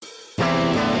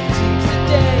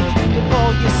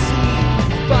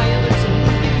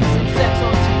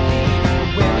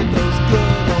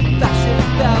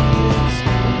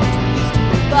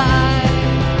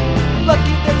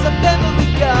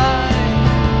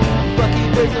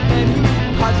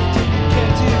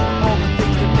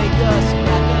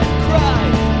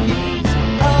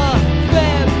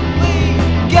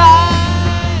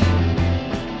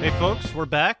we're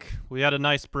back. We had a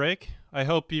nice break. I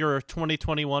hope your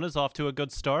 2021 is off to a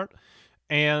good start.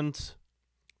 And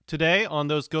today, on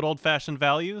those good old-fashioned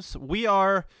values, we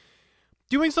are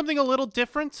doing something a little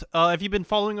different. If you've been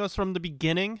following us from the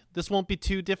beginning, this won't be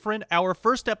too different. Our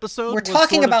first episode We're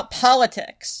talking about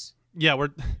politics. Yeah, we're...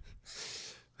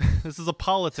 This is a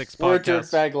politics podcast. We're a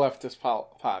dirtbag leftist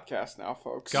podcast now,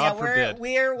 folks. God forbid.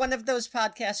 We're one of those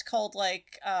podcasts called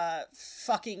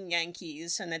fucking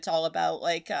Yankees, and it's all about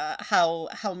how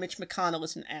Mitch McConnell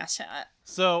is an asshat.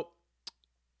 So,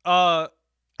 our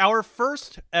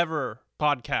first ever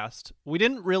podcast, we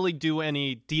didn't really do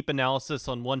any deep analysis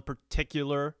on one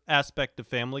particular aspect of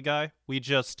Family Guy. We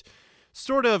just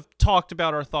sort of talked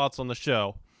about our thoughts on the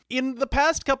show. In the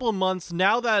past couple of months,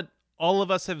 now that all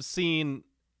of us have seen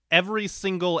every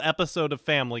single episode of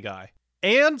Family Guy,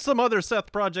 and some other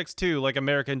Seth projects too, like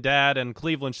American Dad and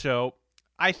Cleveland Show,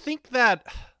 I think that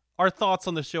our thoughts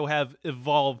on the show have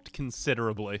evolved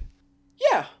considerably.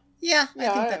 Yeah, I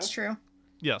think that's true.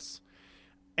 Yes.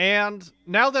 And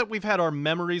now that we've had our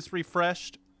memories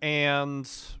refreshed and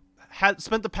had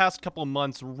spent the past couple of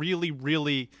months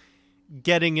really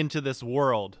getting into this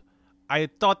world, I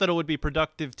thought that it would be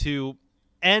productive to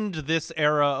end this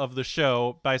era of the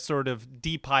show by sort of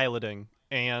depiloting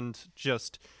and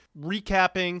just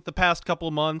recapping the past couple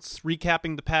months,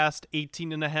 recapping the past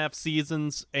 18 and a half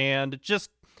seasons, and just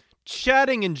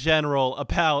chatting in general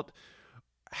about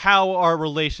how our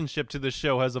relationship to the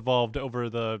show has evolved over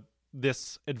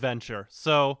this adventure.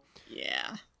 So,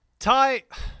 yeah. Ty,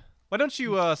 why don't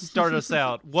you start us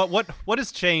out? What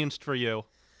has changed for you?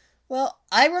 Well,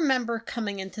 I remember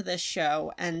coming into this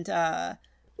show, and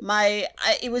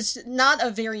it was not a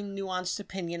very nuanced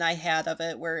opinion I had of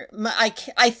it, where I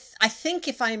think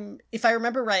if I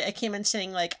remember right, I came in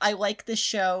saying I like this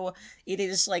show. It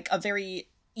is a very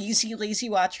easy, lazy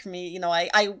watch for me.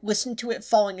 I listened to it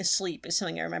falling asleep is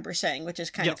something I remember saying, which is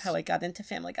kind of how I got into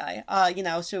Family Guy.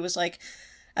 So it was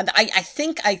and I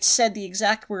think I said the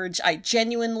exact words, I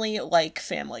genuinely like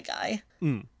Family Guy.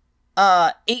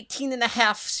 18 and a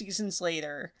half seasons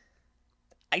later,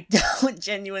 I don't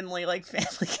genuinely like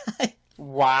Family Guy.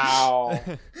 Wow.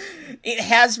 It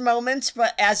has moments,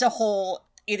 but as a whole,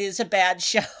 it is a bad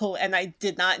show, and I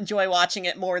did not enjoy watching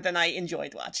it more than I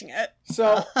enjoyed watching it.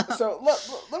 So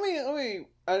let me.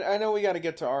 I know we got to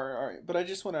get to our, but I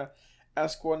just want to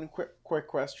ask one quick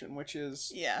question, which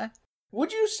is,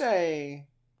 would you say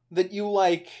that you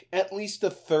like at least a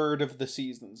third of the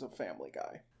seasons of Family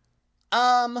Guy?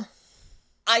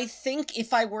 I think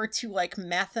if I were to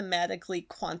mathematically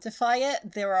quantify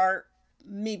it, there are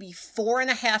maybe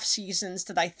 4.5 seasons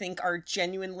that I think are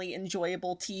genuinely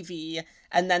enjoyable TV,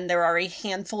 and then there are a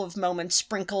handful of moments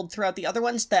sprinkled throughout the other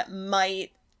ones that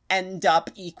might end up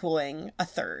equaling a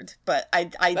third. But I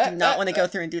do not want to go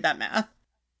through and do that math.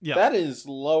 Yeah, that is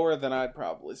lower than I'd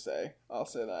probably say. I'll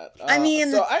say that. I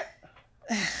mean, so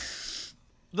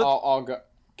I'll go.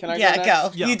 Can I? Yeah, go.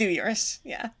 Go. Yeah. You do yours.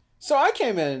 Yeah. So I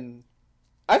came in.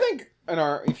 I think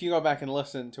if you go back and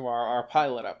listen to our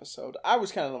pilot episode, I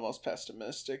was kind of the most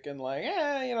pessimistic and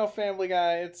Family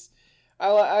Guy.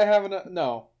 I haven't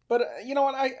no, but you know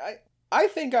what? I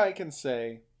think I can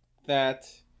say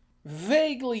that,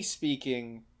 vaguely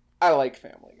speaking, I like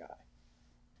Family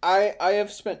Guy. I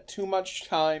have spent too much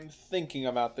time thinking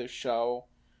about this show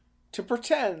to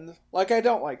pretend like I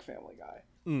don't like Family Guy.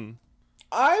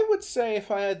 I would say, if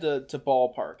I had to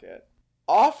ballpark it,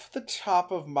 off the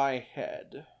top of my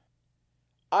head,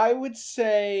 I would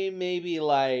say maybe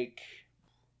in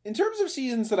terms of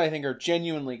seasons that I think are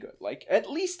genuinely good, at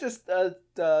least a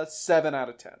 7 out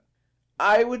of 10.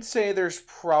 I would say there's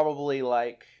probably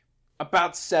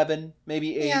about 7,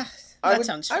 maybe 8. Yeah, that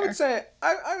sounds fair. I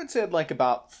would say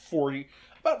about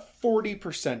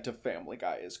 40% of Family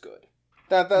Guy is good.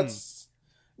 That's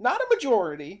not a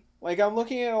majority. I'm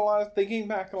looking at thinking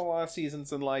back on a lot of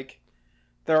seasons, and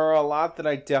there are a lot that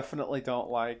I definitely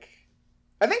don't like.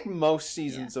 I think most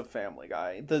seasons of Family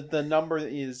Guy, the number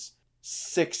is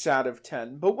 6 out of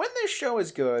 10. But when this show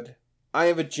is good, I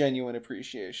have a genuine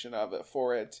appreciation of it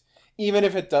for it. Even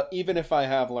if I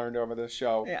have learned over this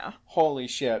show, holy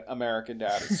shit, American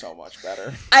Dad is so much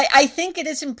better. I think it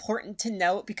is important to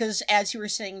note, because as you were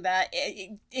saying that,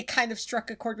 it kind of struck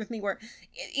a chord with me, where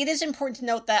it is important to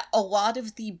note that a lot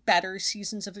of the better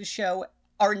seasons of the show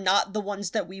are not the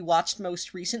ones that we watched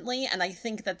most recently, and I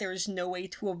think that there's no way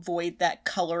to avoid that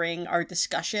coloring our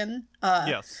discussion.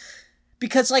 Yes.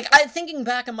 Because, thinking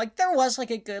back, I'm there was, a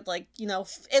good,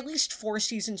 at least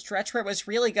 4-season stretch where it was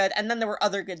really good, and then there were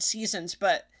other good seasons,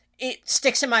 but it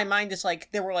sticks in my mind as like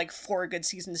there were like 4 good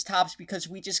seasons tops because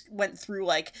we just went through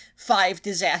like 5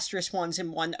 disastrous ones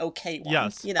and 1 okay one.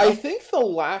 Yes. You know? I think the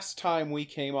last time we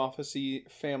came off a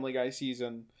Family Guy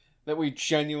season that we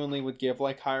genuinely would give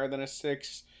like higher than a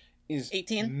 6 is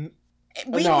 18?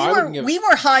 No, I wouldn't give We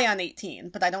were high on 18,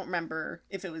 but I don't remember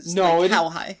if it was how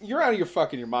high. You're out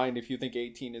of your mind if you think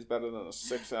 18 is better than a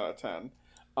 6 out of 10.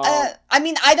 I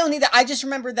mean, I don't either. I just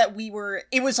remember that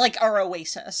it was like our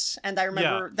oasis, and I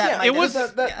remember that. It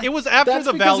was after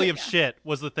the Valley of yeah. Shit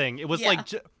was the thing. It was like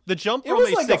the jump It from was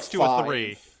a like 6 to a 5.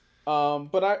 3.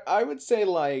 But I would say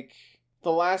like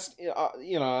the last,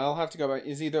 I'll have to go back,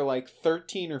 is either like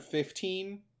 13 or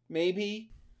 15,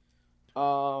 maybe.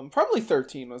 Probably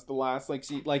 13 was the last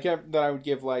that I would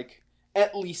give like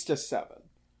at least a 7.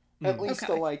 At least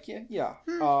a like yeah.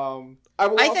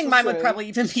 I think mine would probably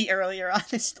even be earlier,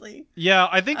 honestly. Yeah,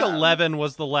 I think 11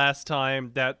 was the last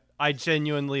time that I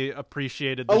genuinely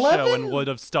appreciated the show and would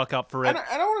have stuck up for it. And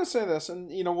I want to say this, and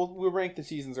we'll rank the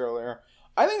seasons earlier.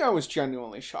 I think I was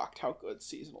genuinely shocked how good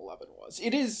season 11 was.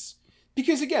 It is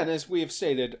because, again, as we have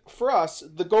stated, for us,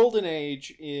 the golden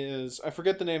age is, I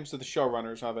forget the names of the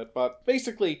showrunners of it, but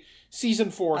basically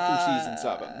season 4 through season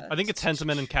 7. I think it's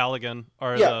Hensman and Callaghan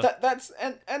are that's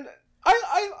and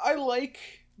I like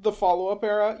the follow-up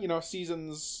era,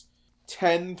 seasons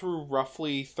 10 through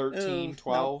roughly 13,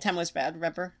 12. No, 10 was bad,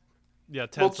 remember? Yeah,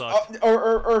 10 sucked.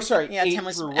 Sorry, yeah, 8 10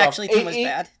 was through actually 10 was 8,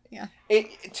 bad. Yeah.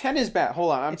 10 is bad.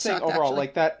 Hold on, I'm saying sucked, overall, actually.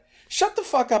 like that. Shut the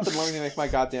fuck up and let me make my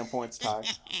goddamn points, Ty.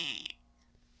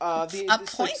 A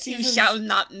point you shall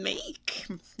not make,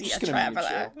 dear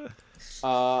traveler.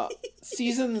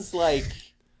 Seasons like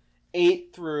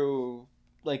 8 through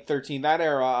like 13, that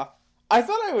era, I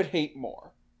thought I would hate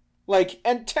more.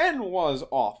 And 10 was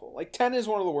awful. 10 is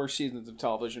one of the worst seasons of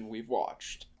television we've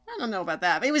watched. I don't know about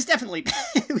that, but it was definitely bad.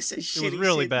 It was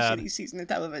shitty season of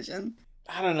television.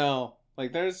 I don't know.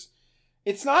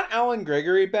 It's not Alan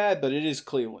Gregory bad, but it is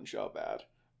Cleveland Show bad.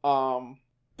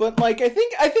 But I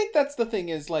think that's the thing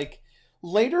is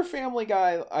later Family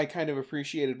Guy I kind of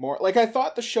appreciated more. I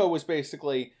thought the show was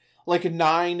basically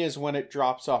 9 is when it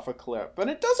drops off a cliff, but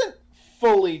it doesn't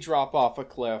fully drop off a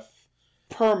cliff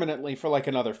permanently for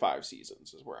another 5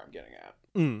 seasons is where I'm getting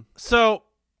at. So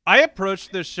I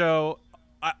approached this show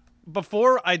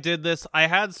before I did this. I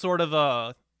had sort of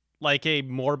a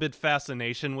morbid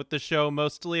fascination with the show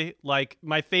mostly.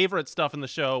 My favorite stuff in the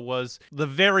show was the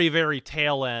very, very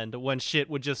tail end when shit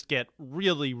would just get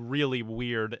really, really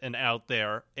weird and out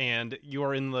there and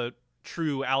you're in the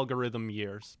true algorithm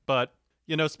years. But,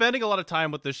 spending a lot of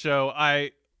time with the show,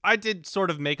 I did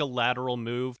sort of make a lateral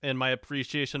move in my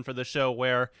appreciation for the show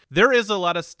where there is a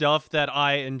lot of stuff that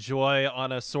I enjoy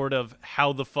on a sort of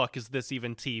how the fuck is this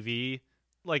even TV?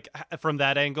 From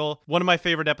that angle. One of my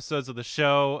favorite episodes of the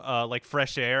show,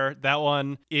 Fresh Air, that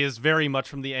one is very much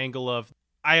from the angle of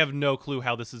I have no clue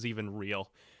how this is even real.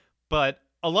 But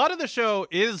a lot of the show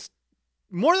is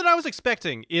more than I was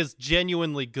expecting, is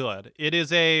genuinely good. It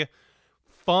is a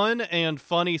fun and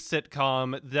funny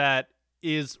sitcom that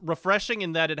is refreshing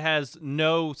in that it has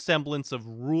no semblance of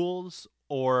rules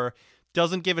or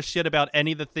doesn't give a shit about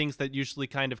any of the things that usually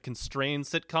kind of constrain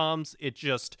sitcoms. It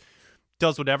just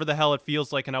does whatever the hell it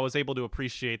feels like, and I was able to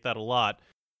appreciate that a lot.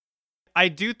 I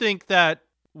do think that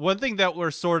one thing that we're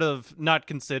sort of not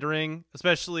considering,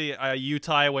 especially you,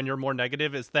 Ty, when you're more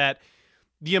negative, is that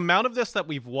the amount of this that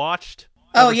we've watched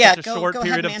over such a short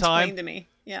period of time. Explain to me.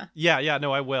 Yeah. Yeah,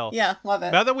 no, I will. Yeah, love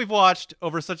it. Now that we've watched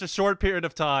over such a short period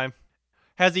of time,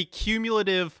 has a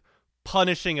cumulative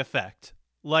punishing effect.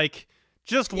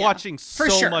 Watching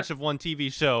so much of one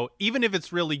TV show, even if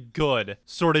it's really good,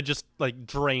 sort of just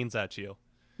drains at you.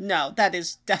 No, that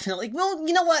is definitely, well,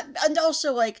 you know what? And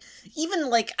also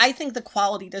even I think the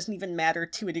quality doesn't even matter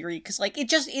to a degree because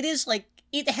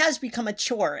it has become a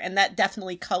chore, and that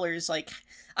definitely colors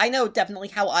I know definitely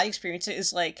how I experience it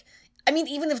is I mean,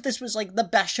 even if this was the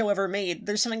best show ever made,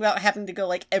 there's something about having to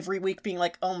go every week being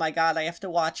oh my god, I have to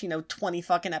watch 20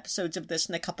 fucking episodes of this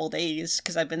in a couple days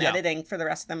because I've been editing for the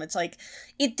rest of them. It's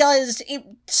it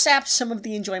saps some of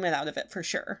the enjoyment out of it for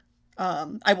sure.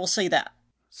 I will say that.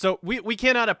 So we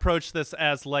cannot approach this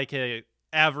as a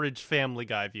average Family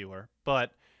Guy viewer,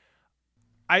 but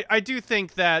I do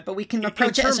think that. But we can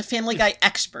approach it as a Family Guy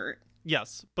expert.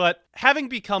 Yes, but having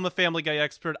become a Family Guy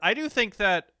expert, I do think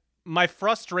that my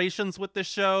frustrations with this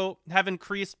show have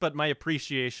increased, but my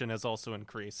appreciation has also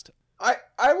increased.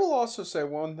 I will also say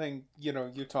one thing,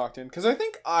 you talked in, because I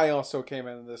think I also came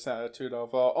in this attitude of,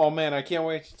 oh man, I can't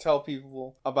wait to tell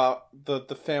people about the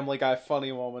Family Guy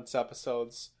Funny Moments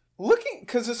episodes. looking,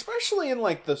 because especially in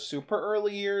like the super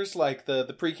early years, like the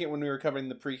when we were covering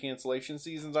the pre-cancellation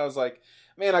seasons, I was like,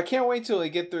 man, I can't wait till we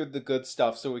get through the good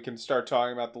stuff so we can start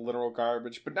talking about the literal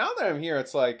garbage. But now that I'm here,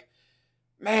 it's like,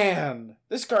 man,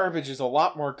 this garbage is a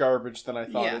lot more garbage than I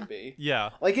thought it'd be. Yeah.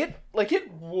 Like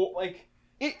it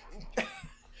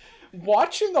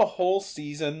watching a whole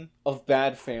season of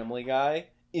bad Family Guy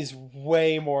is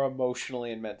way more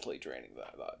emotionally and mentally draining than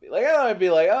I thought it'd be. Like, I thought I'd be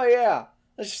like, oh yeah,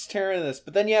 let's just tear into this.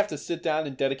 But then you have to sit down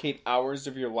and dedicate hours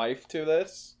of your life to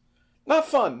this. Not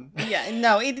fun. Yeah,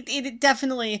 no, it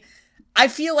definitely... I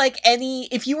feel like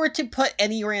if you were to put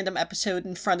any random episode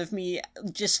in front of me,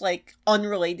 just like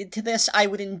unrelated to this, I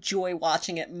would enjoy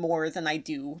watching it more than I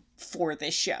do for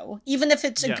this show. Even if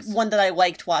it's one that I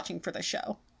liked watching for the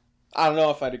show. I don't know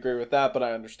if I'd agree with that, but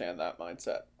I understand that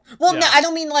mindset. Well, no, I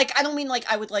don't mean like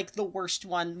I would like the worst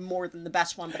one more than the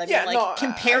best one, but I mean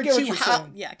compared to how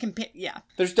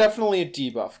There's definitely a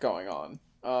debuff going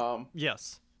on.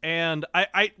 Yes. And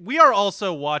we are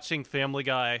also watching Family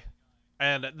Guy,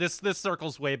 and this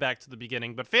circles way back to the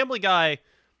beginning, but Family Guy,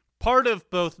 part of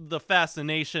both the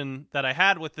fascination that I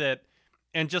had with it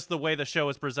and just the way the show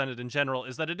is presented in general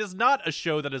is that it is not a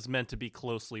show that is meant to be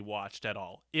closely watched at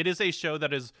all. It is a show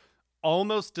that is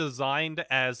almost designed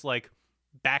as like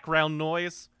background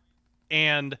noise,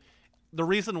 and the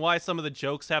reason why some of the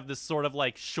jokes have this sort of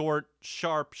like short,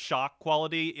 sharp shock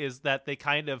quality is that they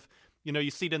kind of,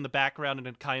 you see it in the background and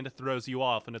it kind of throws you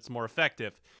off and it's more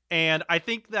effective. And I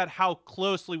think that how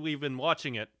closely we've been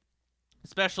watching it,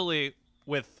 especially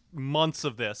with months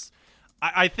of this,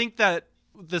 I think that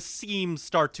the seams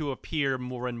start to appear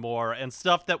more and more, and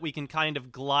stuff that we can kind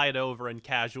of glide over in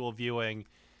casual viewing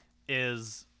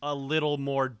is a little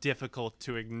more difficult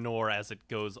to ignore as it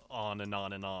goes on and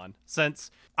on and on.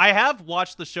 Since I have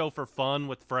watched the show for fun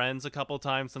with friends a couple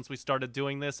times since we started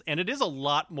doing this, and it is a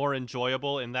lot more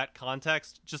enjoyable in that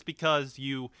context, just because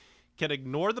you can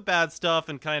ignore the bad stuff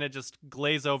and kind of just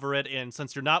glaze over it, and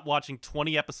since you're not watching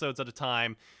 20 episodes at a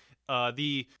time,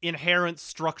 the inherent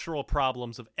structural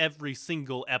problems of every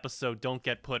single episode don't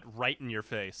get put right in your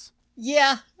face.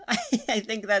 Yeah, I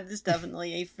think that is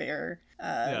definitely a fair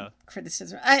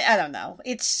criticism. I don't know.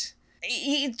 It's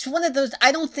one of those...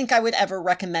 I don't think I would ever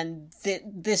recommend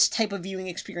this type of viewing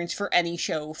experience for any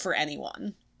show for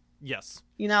anyone. Yes.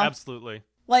 Absolutely.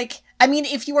 Like, I mean,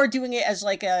 if you are doing it as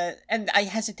like and I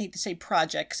hesitate to say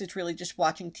project, because it's really just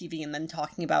watching TV and then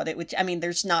talking about it, which, I mean,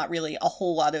 there's not really a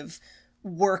whole lot of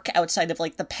work outside of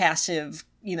like the passive,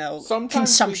 sometimes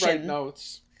consumption. We write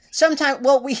notes.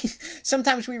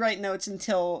 Sometimes we write notes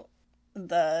until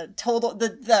the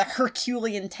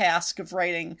Herculean task of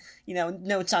writing,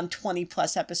 notes on 20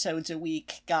 plus episodes a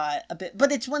week got a bit,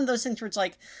 but it's one of those things where it's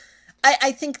like,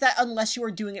 I think that unless you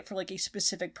are doing it for like a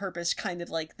specific purpose, kind of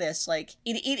like this, like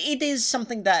it is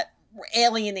something that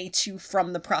alienates you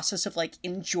from the process of like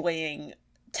enjoying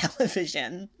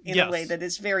television in a way that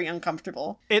is very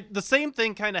uncomfortable. The same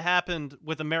thing kind of happened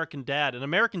with American Dad, and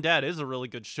American Dad is a really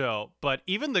good show, but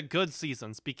even the good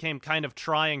seasons became kind of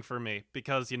trying for me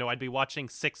because, I'd be watching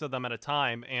 6 of them at a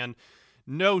time, and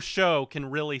no show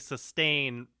can really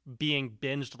sustain being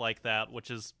binged like that, which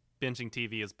is, binging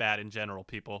TV is bad in general,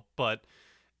 people, but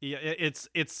yeah, it's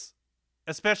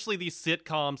especially these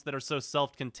sitcoms that are so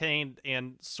self-contained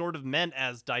and sort of meant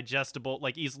as digestible,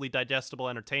 like easily digestible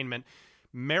entertainment.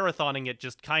 Marathoning it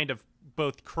just kind of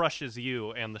both crushes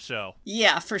you and the show.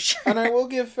 Yeah, for sure. And I will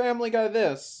give Family Guy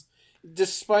this.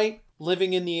 Despite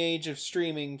living in the age of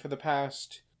streaming for the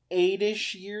past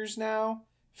 8-ish years now,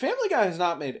 Family Guy has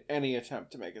not made any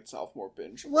attempt to make itself more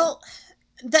bingeable. Well,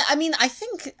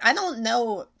 I don't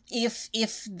know if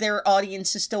their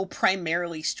audience is still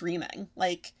primarily streaming.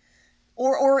 Like,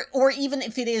 or even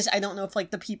if it is, I don't know if like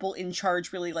the people in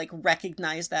charge really like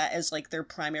recognize that as like their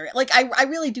primary. Like, I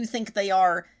really do think they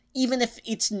are, even if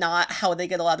it's not how they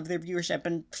get a lot of their viewership,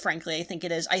 and frankly I think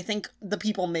it is. I think the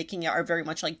people making it are very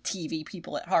much like TV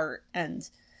people at heart, and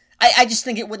I just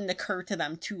think it wouldn't occur to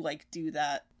them to like do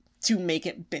that to make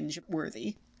it binge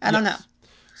worthy. I don't know.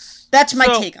 That's my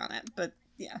take on it, but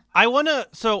yeah. I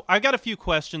got a few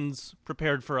questions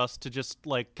prepared for us to just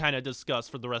like kind of discuss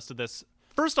for the rest of this.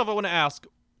 First off, I want to ask,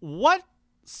 what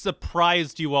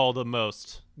surprised you all the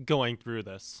most going through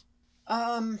this?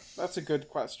 That's a good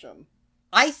question.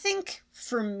 I think,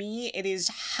 for me, it is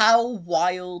how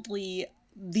wildly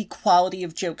the quality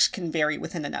of jokes can vary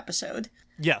within an episode.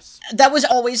 Yes. That was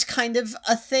always kind of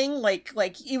a thing,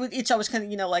 it's always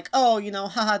kind of, like, oh,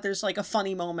 haha, there's, like, a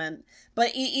funny moment.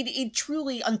 But it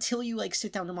truly, until you, like,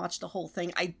 sit down and watch the whole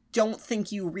thing, I don't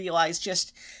think you realize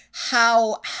just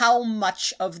how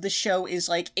much of the show is,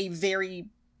 like, a very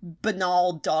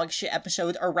banal dog shit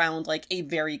episode around like a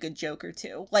very good joke or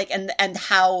two. Like and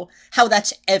how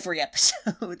that's every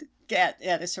episode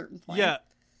at a certain point. Yeah.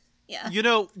 Yeah. You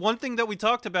know, one thing that we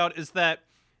talked about is that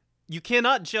you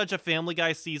cannot judge a Family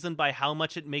Guy season by how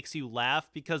much it makes you laugh,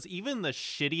 because even the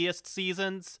shittiest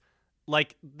seasons,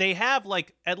 like, they have,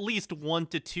 like, at least 1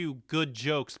 to 2 good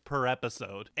jokes per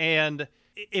episode. And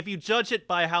if you judge it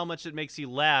by how much it makes you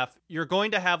laugh, you're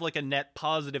going to have, like, a net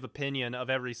positive opinion of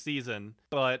every season.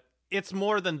 But it's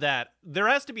more than that. There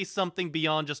has to be something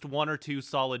beyond just 1 or 2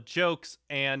 solid jokes,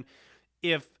 and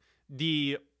if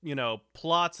the, you know,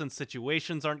 plots and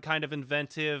situations aren't kind of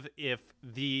inventive, if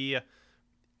the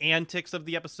antics of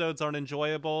the episodes aren't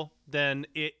enjoyable, then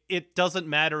it doesn't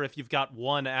matter if you've got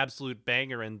one absolute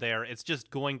banger in there. It's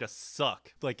just going to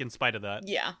suck, like, in spite of that.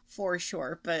 Yeah, for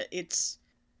sure. But it's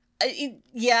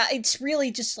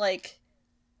really just like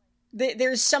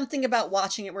there's something about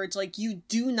watching it where it's like you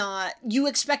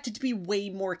expect it to be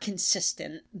way more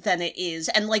consistent than it is,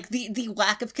 and like the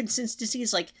lack of consistency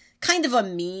is like kind of a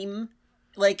meme,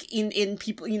 like in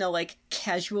people, you know, like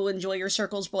casual enjoyer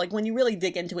circles, but like when you really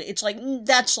dig into it, it's like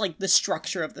that's like the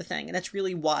structure of the thing, and it's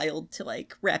really wild to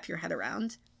like wrap your head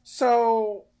around.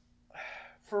 So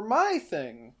for my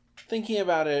thing, thinking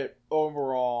about it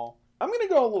overall, I'm gonna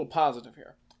go a little positive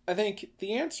here. I think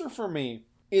the answer for me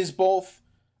is both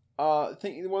one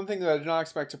thing that I did not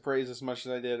expect to praise as much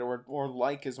as I did, or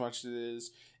like as much as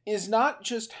it is not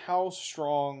just how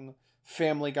strong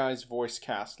Family Guy's voice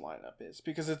cast lineup is,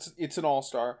 because it's an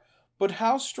all-star, but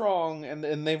how strong,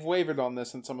 and they've wavered on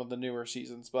this in some of the newer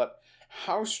seasons, but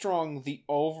how strong the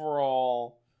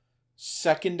overall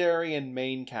secondary and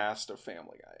main cast of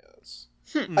Family Guy is.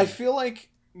 I feel like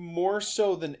more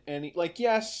so than any, like,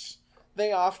 yes,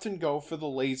 they often go for the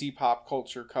lazy pop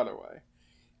culture cutaway,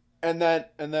 and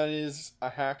that is a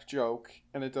hack joke,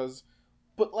 and it does,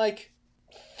 but like,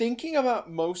 thinking about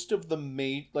most of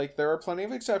the like, there are plenty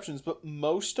of exceptions, but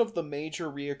most of the major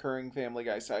reoccurring Family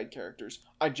Guy side characters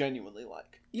I genuinely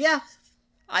like. Yeah,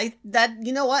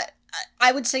 you know what,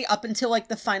 I would say up until like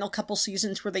the final couple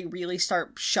seasons where they really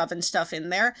start shoving stuff in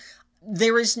there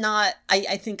is not,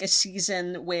 I think, a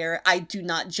season where I do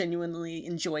not genuinely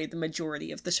enjoy the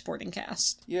majority of the supporting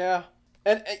cast. Yeah.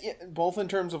 And both in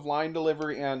terms of line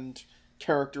delivery and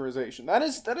characterization. That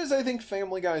is I think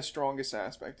Family Guy's strongest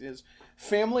aspect. Is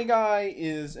Family Guy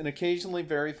is an occasionally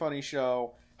very funny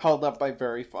show held up by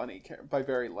very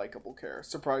likable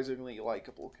surprisingly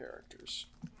likable characters.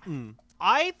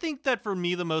 I think that for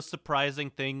me the most surprising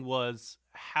thing was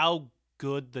how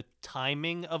good the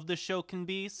timing of the show can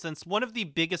be, since one of the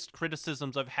biggest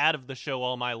criticisms I've had of the show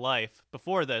all my life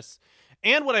before this,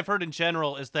 and what I've heard in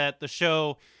general, is that the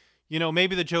show, you know,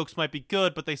 maybe the jokes might be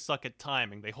good, but they suck at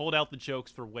timing. They hold out the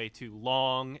jokes for way too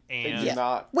long, and... They do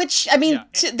not. Which, I mean,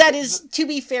 that is, to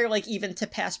be fair, like, even to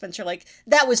Pat Spencer, like,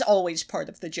 that was always part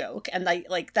of the joke, and,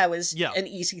 that was an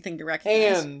easy thing to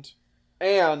recognize.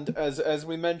 And, as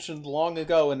we mentioned long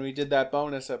ago when we did that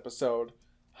bonus episode,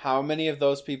 how many of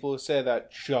those people who say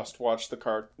that just watch the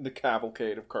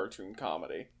cavalcade of cartoon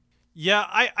comedy? Yeah,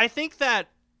 I think that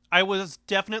I was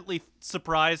definitely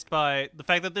surprised by the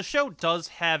fact that the show does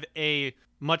have a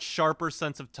much sharper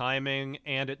sense of timing,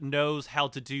 and it knows how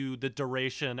to do the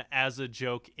duration as a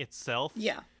joke itself.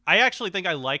 Yeah. I actually think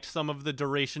I liked some of the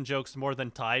duration jokes more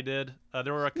than Ty did.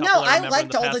 There were a couple I remember liked in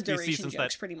the all past the few duration seasons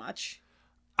jokes, that pretty much.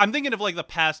 I'm thinking of, like, the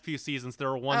past few seasons. There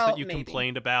were ones that you maybe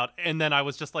complained about, and then I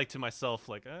was just like to myself,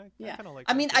 like, I kind of like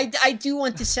that. I mean, I do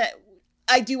want to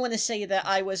say that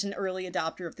I was an early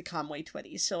adopter of the Conway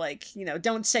Twitties, so, like, you know,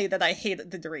 don't say that I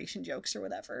hated the duration jokes or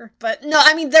whatever. But no,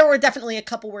 I mean, there were definitely a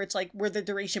couple where it's like, where the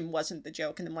duration wasn't the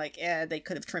joke, and I'm like, they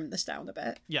could have trimmed this down a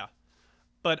bit. Yeah.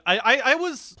 But I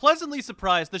was pleasantly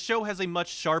surprised. The show has a much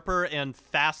sharper and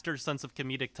faster sense of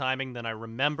comedic timing than I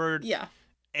remembered. Yeah.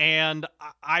 And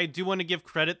I do want to give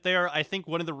credit there. I think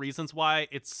one of the reasons why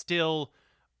it's still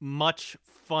much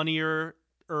funnier,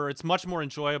 or it's much more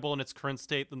enjoyable in its current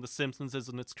state than The Simpsons is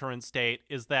in its current state,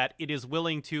 is that it is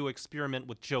willing to experiment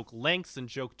with joke lengths and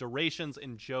joke durations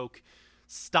and joke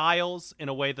styles in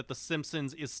a way that The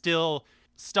Simpsons is still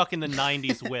stuck in the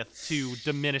 90s with, to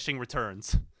diminishing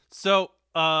returns. So,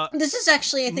 this is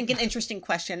actually, I think, an interesting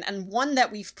question, and one that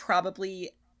we've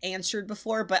probably answered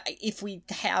before, but if we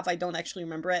have, I don't actually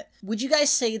remember it. Would you guys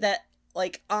say that,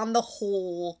 like, on the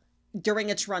whole,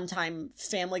 during its runtime,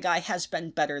 Family Guy has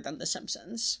been better than The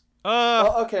Simpsons?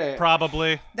 Okay.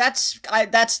 Probably. That's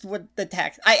what the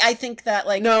text. I think that,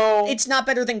 like, no, it's not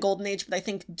better than Golden Age, but I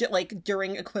think like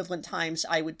during equivalent times,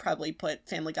 I would probably put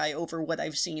Family Guy over what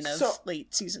I've seen of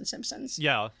late season Simpsons.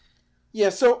 Yeah. Yeah.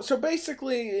 So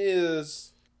basically,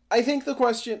 is I think the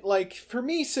question, like, for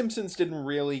me, Simpsons didn't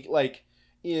really, like,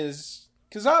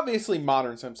 because obviously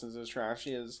modern Simpsons is trash,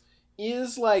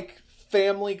 is, like,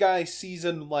 Family Guy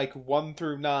season, like, 1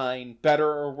 through 9 better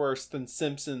or worse than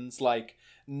Simpsons, like,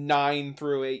 9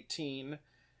 through 18?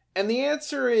 And the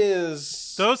answer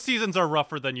is... Those seasons are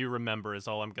rougher than you remember, is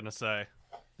all I'm gonna say.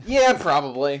 Yeah,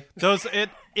 probably. Trust I'm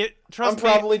me,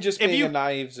 probably just being a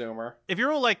naive zoomer. If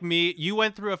you're like me, you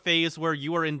went through a phase where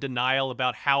you were in denial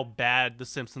about how bad The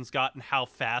Simpsons got and how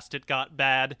fast it got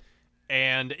bad.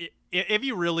 And if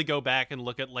you really go back and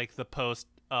look at, like, the post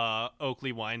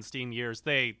Oakley Weinstein years,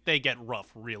 they get rough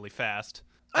really fast.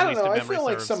 I don't know. I feel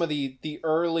like some of the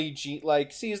early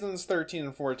like seasons 13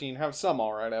 and 14 have some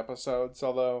alright episodes,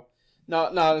 although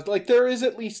not like there is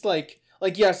at least like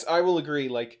yes, I will agree,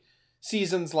 like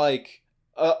seasons like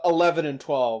 11 and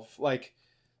 12, like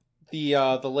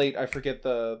the late, I forget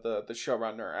the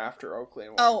showrunner after Oakley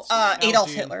and Weinstein.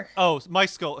 Adolf Hitler. Oh, Mike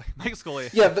Scully.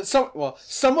 Yeah, but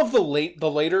some of the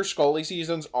later Scully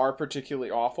seasons are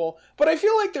particularly awful, but I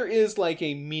feel like there is like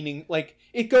a meaning, like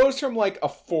it goes from like a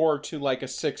 4 to like a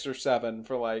 6 or 7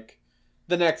 for like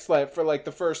the next, like for like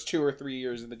the first 2 or 3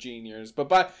 years of the Gene years, but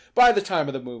by the time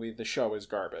of the movie, the show is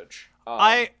garbage.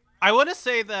 I want to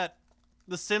say that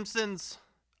The Simpsons,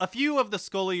 a few of the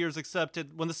Scully years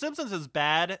accepted, when The Simpsons is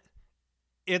bad,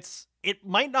 it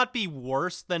might not be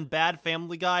worse than Bad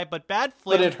Family Guy, but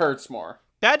but it hurts more.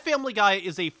 Bad Family Guy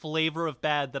is a flavor of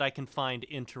bad that I can find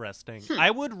interesting.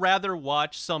 I would rather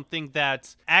watch something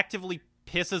that actively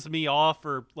pisses me off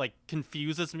or like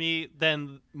confuses me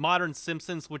than modern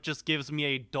Simpsons, which just gives me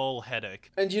a dull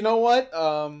headache. And you know what?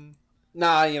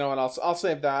 Nah, you know what? I'll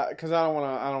save that because I don't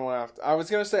want to. I was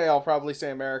gonna say I'll probably say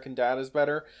American Dad is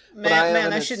better.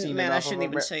 I shouldn't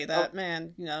even say that,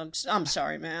 man. You know, I'm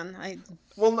sorry, man.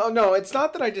 Well, no, it's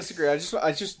not that I disagree.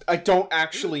 I don't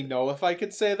actually know if I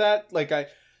could say that. Like I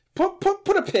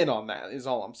put a pin on that is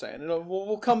all I'm saying.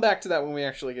 We'll come back to that when we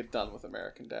actually get done with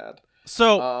American Dad.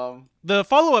 So the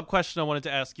follow-up question I wanted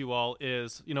to ask you all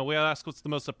is, you know, we asked what's the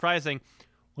most surprising.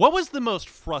 What was the most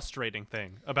frustrating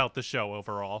thing about the show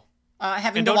overall?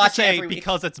 Having to watch it every week.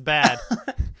 Because it's bad.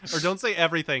 Or don't say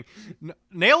everything.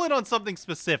 Nail it on something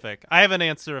specific. I have an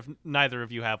answer if neither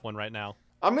of you have one right now.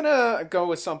 I'm going to go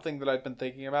with something that I've been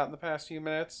thinking about in the past few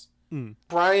minutes.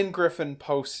 Brian Griffin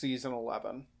post season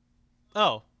 11.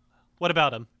 Oh. What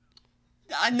about him?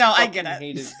 No, I get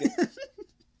it.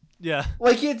 Yeah.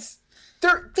 Like it's...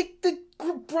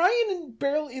 Brian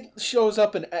barely shows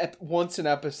up once an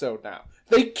episode now.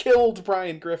 They killed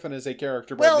Brian Griffin as a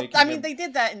character. They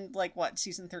did that in like what,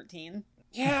 season 13?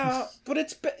 Yeah, but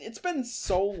it's been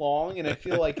so long, and I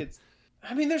feel like it's.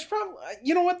 I mean, there's probably,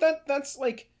 you know what, that's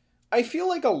like, I feel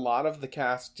like a lot of the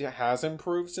cast has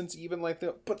improved since even like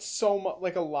but so much,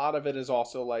 like a lot of it is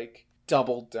also like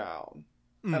doubled down,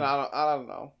 and I don't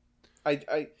know,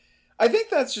 I think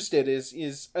that's just it.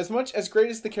 Is as much as great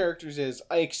as the characters is,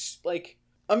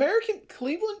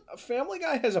 Cleveland Family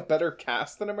Guy has a better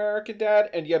cast than American Dad,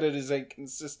 and yet it is a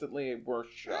consistently worse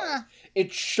show.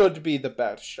 It should be the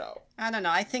best show. I don't know.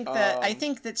 I think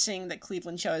that saying that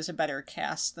Cleveland Show is a better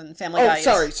cast than Family Guy.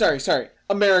 Sorry.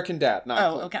 American Dad, not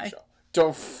Cleveland okay. Show.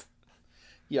 Don't.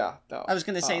 Yeah, no. I was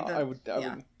going to say that. I would.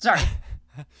 Sorry.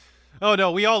 Oh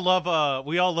no, we all love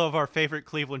our favorite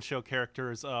Cleveland Show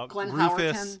characters. Glenn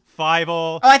Rufus,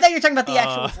 Fievel. Oh, I thought you were talking about the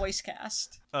actual voice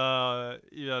cast.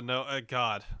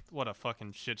 God, what a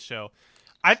fucking shit show.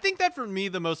 I think that for me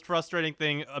the most frustrating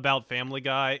thing about Family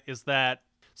Guy is that,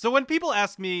 so when people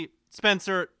ask me,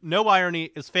 Spencer, no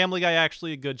irony, is Family Guy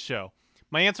actually a good show?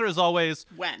 My answer is always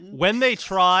when they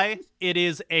try, it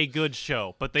is a good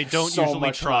show, but they don't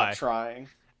usually try. Not trying.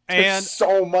 And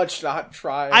so much not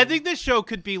trying. I think this show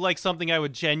could be like something I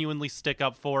would genuinely stick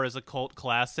up for as a cult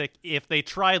classic if they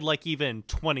tried like even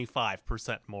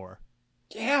 25% more.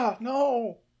 Yeah,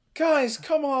 no. Guys,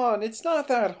 come on. It's not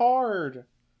that hard.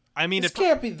 I mean, it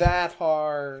can't be that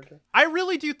hard. I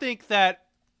really do think that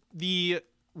the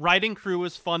writing crew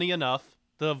is funny enough.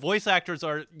 The voice actors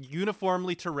are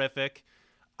uniformly terrific.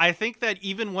 I think that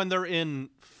even when they're in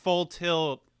full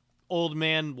tilt old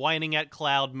man whining at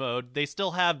cloud mode, they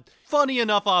still have funny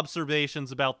enough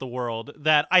observations about the world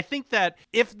that I think that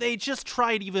if they just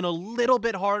tried even a little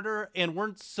bit harder and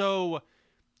weren't so,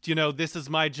 you know, this is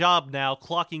my job now,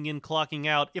 clocking in, clocking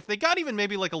out, if they got even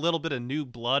maybe like a little bit of new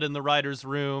blood in the writer's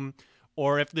room,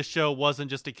 or if the show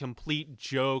wasn't just a complete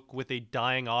joke with a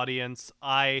dying audience,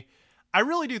 I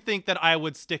really do think that I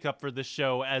would stick up for this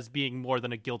show as being more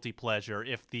than a guilty pleasure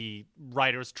if the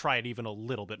writers tried even a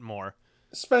little bit more.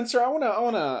 Spencer, I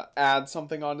wanna add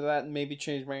something onto that and maybe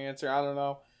change my answer. I don't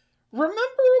know.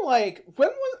 Remember, like, when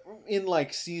was in,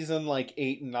 like, season, like,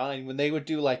 8 and 9, when they would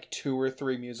do, like, 2 or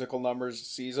 3 musical numbers a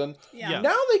season? Yeah.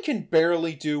 Now they can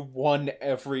barely do one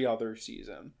every other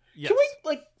season. Yes. Can we,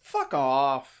 like, fuck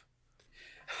off?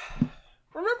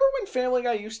 Remember when Family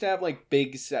Guy used to have, like,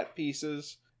 big set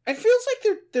pieces? It feels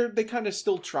like they kind of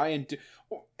still try and do...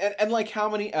 And, like, how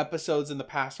many episodes in the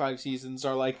past 5 seasons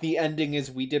are, like, the ending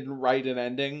is we didn't write an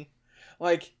ending?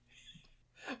 Like...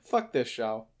 Fuck this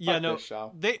show. This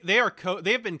show. They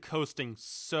have been coasting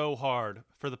so hard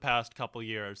for the past couple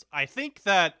years. I think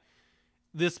that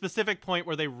the specific point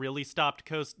where they really started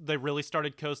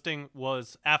coasting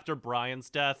was after Brian's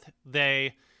death.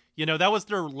 That was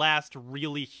their last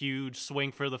really huge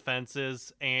swing for the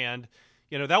fences, and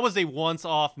that was a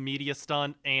once-off media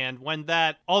stunt, and when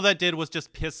all that did was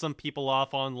just piss some people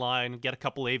off online, get a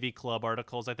couple AV Club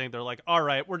articles, I think they're like, all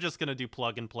right, we're just going to do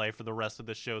plug and play for the rest of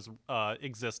the show's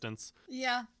existence.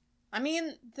 Yeah. I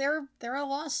mean, they're a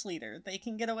loss leader. They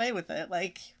can get away with it.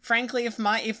 Like, frankly, if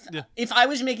I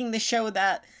was making the show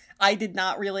that I did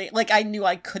not really, like, I knew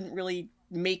I couldn't really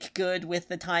make good with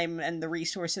the time and the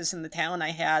resources and the talent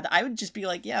I had, I would just be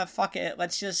like, yeah, fuck it,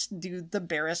 let's just do the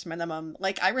barest minimum.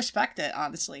 Like, I respect it,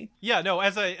 honestly. Yeah, no,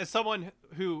 as someone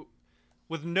who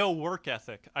with no work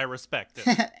ethic, I respect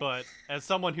it. But as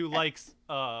someone who likes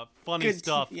funny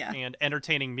stuff and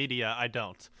entertaining media, I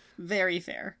don't. Very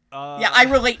fair. Yeah, I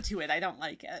relate to it. I don't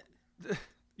like it.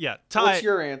 Yeah, Ty. What's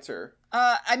your answer?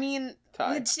 I mean,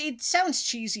 it sounds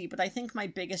cheesy, but I think my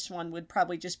biggest one would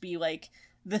probably just be like,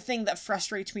 the thing that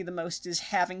frustrates me the most is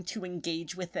having to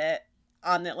engage with it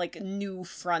on a, like, new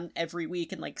front every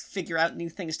week and, like, figure out new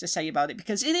things to say about it,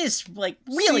 because it is, like,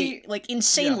 really, like,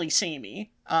 insanely samey,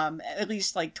 at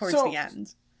least, like, towards the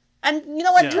end. And, you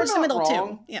know what, towards the middle,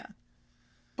 too. Yeah.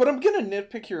 But I'm gonna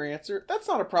nitpick your answer. That's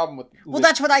not a problem with Well,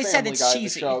 that's what I said, Family it's Guy,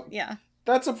 cheesy. Yeah.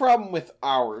 That's a problem with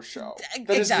our show.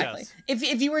 Exactly.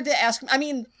 If you were to ask, I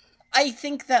mean... I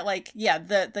think that, like, yeah,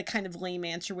 the kind of lame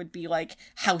answer would be, like,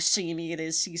 how samey it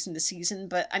is season to season.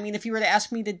 But, I mean, if you were to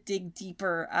ask me to dig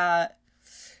deeper,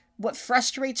 what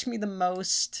frustrates me the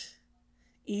most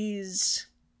is...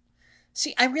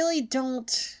 See, I really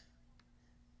don't...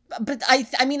 But,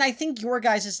 I mean, I think your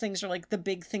guys' things are, like, the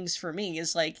big things for me.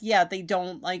 Is, like, yeah, they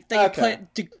don't, like, they put,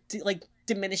 like,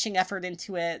 diminishing effort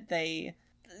into it. They...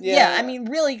 Yeah, I mean,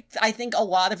 really, I think a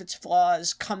lot of its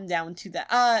flaws come down to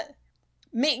that.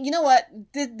 You know what?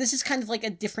 This is kind of like a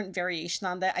different variation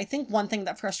on that. I think one thing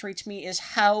that frustrates me is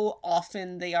how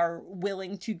often they are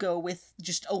willing to go with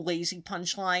just a lazy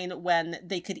punchline when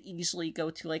they could easily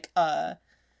go to, like, a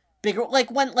bigger... Like,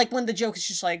 when the joke is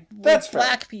just, like, that's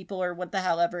black people or what the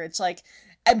hell ever. It's like...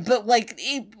 But, like,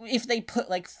 if they put,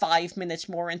 like, 5 minutes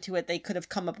more into it, they could have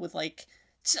come up with, like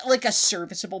a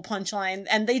serviceable punchline,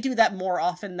 and they do that more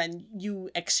often than you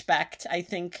expect, I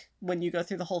think, when you go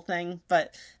through the whole thing.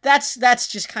 But that's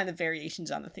just kind of variations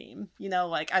on the theme,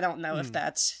 like, I don't know if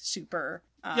that's super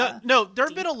yeah, no, there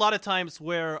have been a lot of times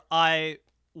where I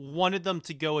wanted them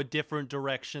to go a different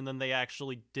direction than they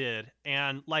actually did,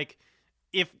 and, like,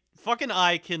 if fucking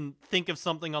I can think of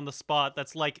something on the spot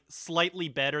that's, like, slightly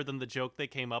better than the joke they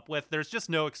came up with, there's just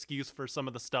no excuse for some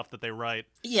of the stuff that they write.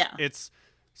 Yeah. It's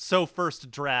so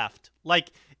first draft.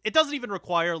 Like, it doesn't even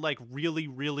require, like, really,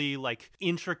 really, like,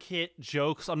 intricate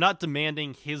jokes. I'm not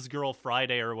demanding His Girl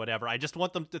Friday or whatever. I just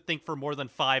want them to think for more than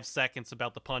 5 seconds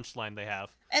about the punchline they have.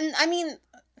 And, I mean,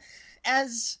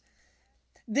 as...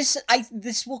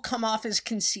 This will come off as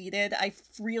conceited, I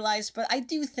realize, but I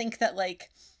do think that, like,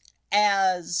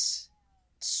 as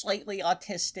slightly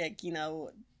autistic,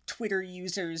 Twitter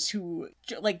users who,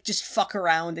 like, just fuck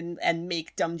around and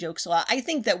make dumb jokes a lot, I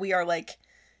think that we are, like,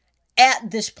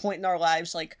 at this point in our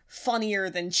lives, like, funnier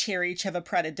than Cherry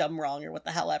Chevapreta Dumb Wrong or what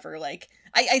the hell ever. Like,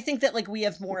 I think that, like, we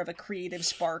have more of a creative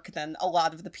spark than a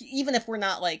lot of the people, even if we're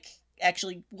not, like,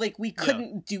 actually, like, we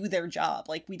couldn't do their job.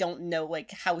 Like, we don't know, like,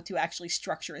 how to actually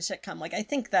structure a sitcom. Like, I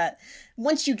think that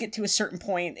once you get to a certain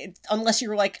point, unless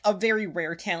you're, like, a very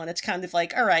rare talent, it's kind of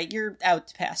like, all right, you're out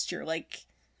to pasture, like,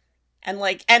 and,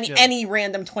 like, any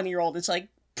random 20-year-old is, like,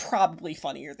 probably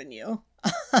funnier than you.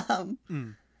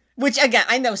 Which, again,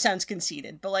 I know sounds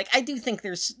conceited, but, like, I do think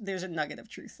there's a nugget of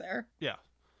truth there. Yeah.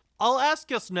 I'll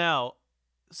ask us now,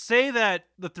 say that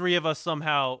the three of us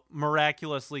somehow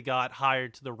miraculously got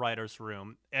hired to the writer's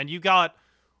room, and you got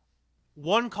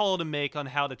one call to make on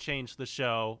how to change the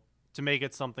show to make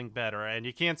it something better, and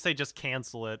you can't say just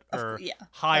cancel it or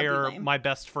hire my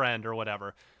best friend or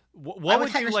whatever. What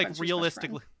would you, like,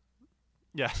 realistically...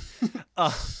 Yeah.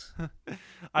 I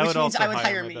would also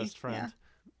hire my best friend.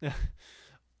 Yeah.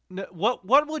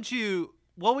 What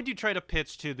would you try to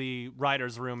pitch to the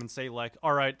writer's room and say, like,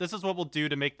 all right, this is what we'll do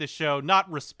to make this show not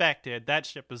respected, that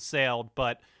ship has sailed,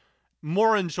 but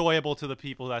more enjoyable to the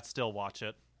people that still watch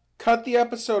it? Cut the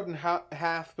episode in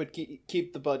half, but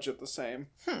keep the budget the same.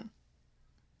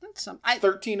 That's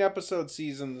 13 episode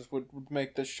seasons would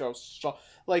make this show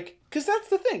like, because that's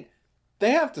the thing.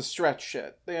 They have to stretch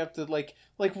shit. They have to, like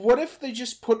what if they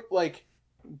just put, like,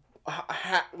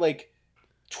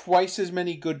 twice as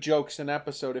many good jokes an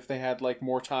episode if they had, like,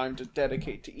 more time to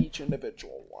dedicate to each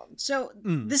individual one? So,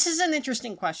 this is an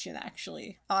interesting question,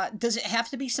 actually. Does it have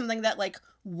to be something that, like,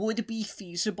 would be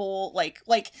feasible? Like,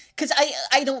 because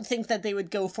I don't think that they would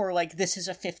go for, like, this is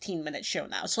a 15-minute show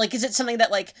now. So, like, is it something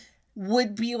that, like,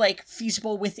 would be, like,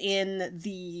 feasible within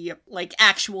the, like,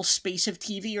 actual space of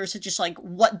TV, or is it just, like,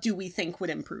 what do we think would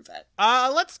improve it?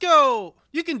 Let's go.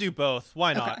 You can do both.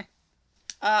 Why not? Okay.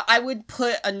 I would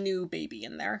put a new baby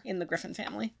in there, in the Griffin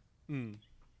family.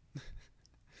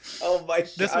 Oh my god.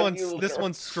 This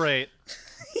one's straight.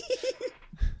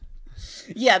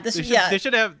 Yeah, They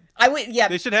should have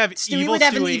They should have Stewie evil would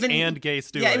have an Stewie and gay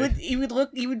Stewie. Yeah,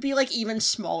 he would be like even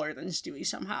smaller than Stewie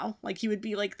somehow. Like he would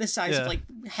be like the size of like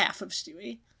half of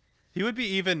Stewie. He'd be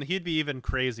even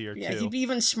crazier yeah, too. He'd be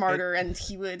even smarter, and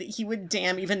he would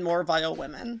damn even more vile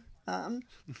women.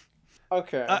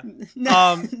 Okay.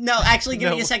 No, actually,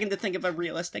 give me a second to think of a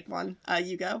realistic one.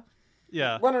 You go.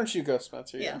 Yeah. Why don't you go,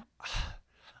 Spencer? Yeah.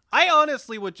 I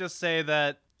honestly would just say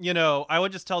that, I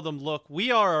would just tell them, look,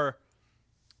 we're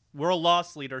a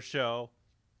loss leader show.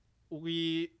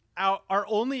 Our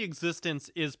only existence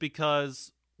is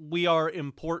because we are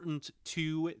important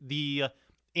to the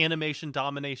animation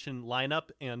domination lineup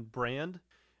and brand.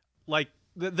 Like,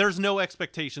 there's no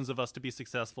expectations of us to be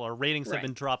successful. Our ratings have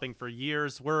been dropping for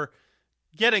years. We're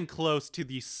getting close to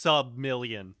the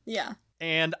sub-million. Yeah.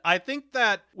 And I think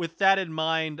that with that in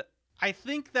mind, I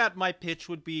think that my pitch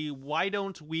would be, why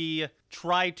don't we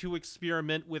try to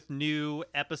experiment with new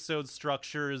episode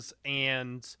structures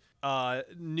and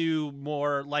new,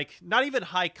 more, like, not even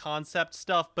high concept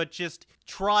stuff, but just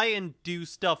try and do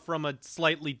stuff from a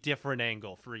slightly different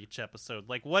angle for each episode.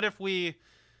 Like, what if we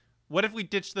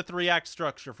ditched the 3-act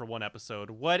structure for one episode?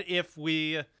 What if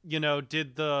we,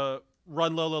 did the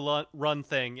Run Lola Run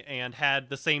thing and had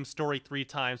the same story 3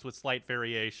 times with slight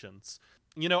variations?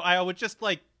 I would just,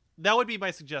 like, that would be my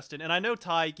suggestion. And I know,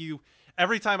 Ty,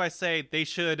 every time I say they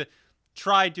should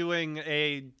try doing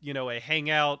a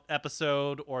hangout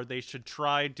episode, or they should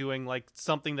try doing, like,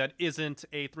 something that isn't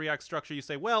a 3-act structure, you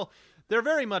say, well, they're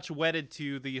very much wedded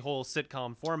to the whole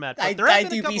sitcom format. But I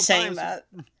do be saying that.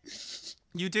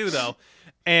 You do, though.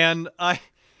 And wedded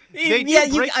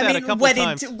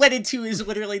to is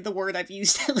literally the word I've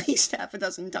used at least half a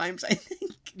dozen times, I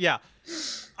think. Yeah.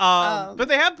 But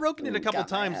they have broken it a couple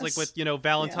times, like with,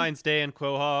 Valentine's Day and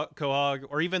Quahog,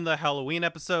 or even the Halloween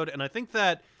episode. And I think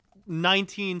that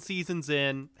 19 seasons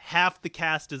in, half the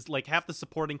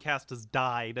supporting cast has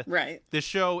died. Right. This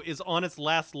show is on its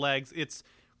last legs. It's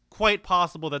quite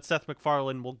possible that Seth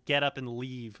MacFarlane will get up and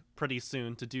leave pretty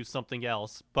soon to do something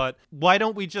else. But why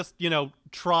don't we just,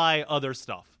 try other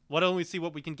stuff? Why don't we see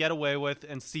what we can get away with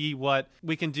and see what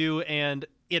we can do? And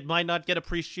it might not get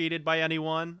appreciated by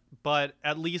anyone, but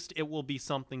at least it will be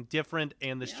something different,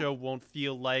 and the show won't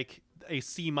feel like a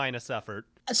C- effort.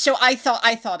 So I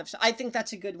think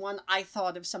that's a good one. I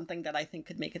thought of something that I think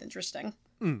could make it interesting.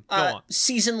 Go on.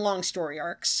 Season-long story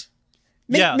arcs.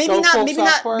 Yeah, maybe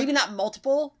not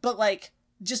multiple, but like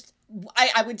just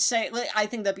I would say, like, I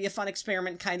think that'd be a fun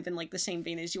experiment, kind of in like the same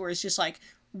vein as yours. Just like,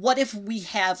 what if we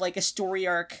have like a story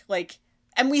arc, like,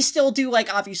 and we still do,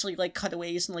 like, obviously, like,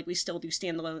 cutaways, and like we still do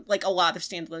standalone, like, a lot of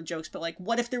standalone jokes, but like,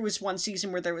 what if there was one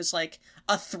season where there was like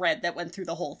a thread that went through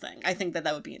the whole thing? I think that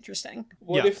would be interesting.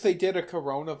 What if they did a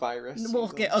coronavirus?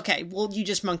 Well, you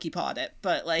just monkey pawed it,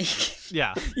 but like,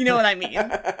 yeah, you know what I mean.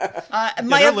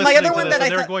 My other one that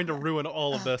they're going to ruin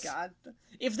all of this. God.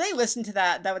 If they listen to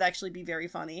that would actually be very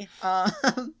funny.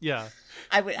 Yeah.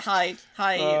 I would hi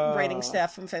writing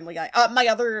staff from Family Guy. My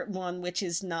other one, which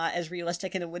is not as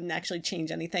realistic and it wouldn't actually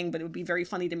change anything, but it would be very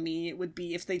funny to me, it would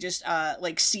be if they just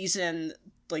like season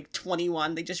like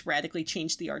 21, they just radically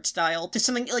changed the art style to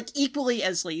something like equally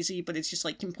as lazy, but it's just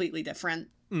like completely different.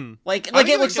 Like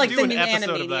it looks like the new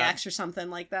Animaniacs or something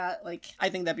like that. Like, I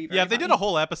think that'd be very if they did a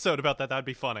whole episode about that, that'd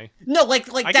be funny. No, like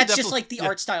that's just like the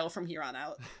art style from here on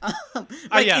out.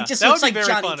 It just looks like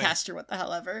Johnny funny. Test or what the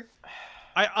hell ever.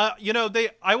 I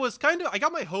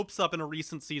got my hopes up in a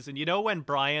recent season. When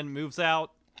Brian moves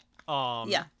out,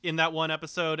 Yeah. in that one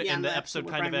episode, Yeah, and in the the episode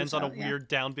episode kind where of Brian ends on a moves out, yeah. weird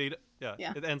downbeat. Yeah,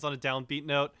 Yeah. it ends on a downbeat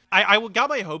note. I got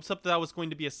my hopes up that was going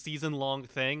to be a season-long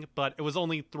thing, but it was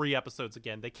only 3 episodes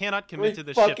again. They cannot commit to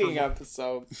this shit. Fucking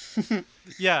episodes.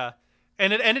 Yeah.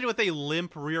 And it ended with a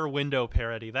limp Rear Window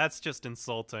parody. That's just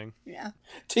insulting. Yeah.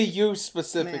 To you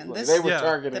specifically. Man, this- they were Yeah.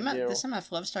 targeting you. This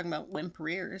MF loves talking about limp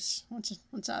rears. What's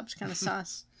up? It's kind of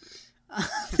sus.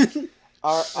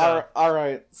 All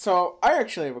right. So I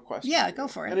actually have a question. Yeah, for go you.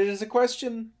 for it. And it is a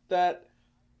question that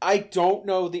I don't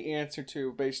know the answer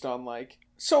to based on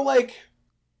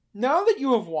now that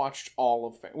you have watched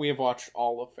we have watched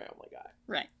all of Family Guy.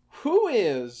 Right. Who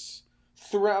is,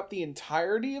 throughout the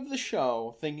entirety of the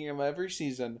show, thinking of every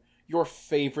season, your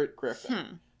favorite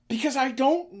Griffin? Because I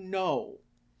don't know.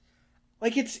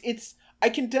 Like, I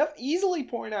can easily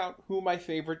point out who my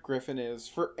favorite Griffin is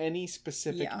for any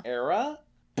specific era,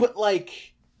 but,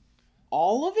 like,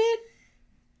 all of it?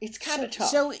 It's kind of tough.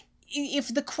 So,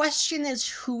 if the question is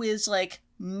who is, like,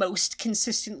 most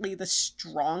consistently the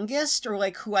strongest, or,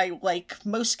 like, who I like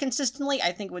most consistently,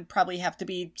 I think it would probably have to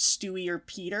be Stewie or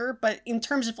Peter. But in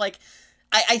terms of, like,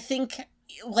 I think,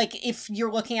 like, if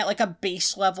you're looking at, like, a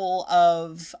base level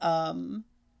of,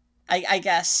 I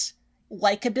guess,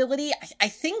 likability, I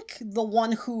think the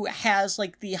one who has,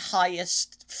 like, the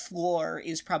highest floor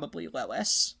is probably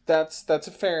Lois. That's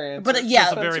a fair answer. But, yeah.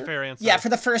 That's a very fair answer. Yeah, for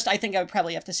the first, I think I would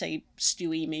probably have to say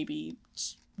Stewie, maybe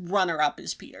runner-up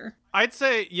is Peter. I'd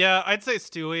say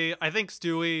Stewie. I think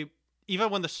Stewie, even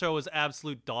when the show is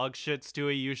absolute dog shit,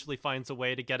 Stewie usually finds a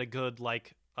way to get a good,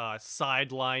 like,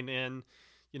 sideline in.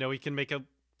 You know, he can make a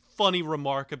funny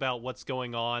remark about what's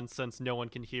going on since no one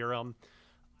can hear him.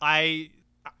 I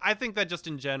think that just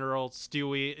in general,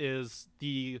 Stewie is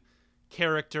the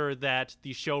character that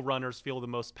the showrunners feel the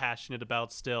most passionate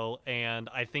about still, and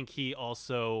I think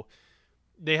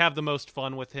they have the most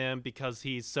fun with him because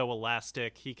he's so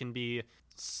elastic. He can be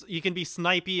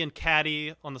snipey and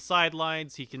catty on the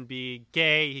sidelines. He can be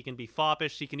gay. He can be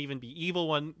foppish. He can even be evil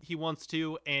when he wants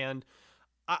to, and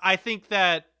I think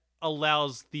that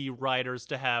allows the writers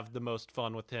to have the most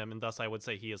fun with him, and thus I would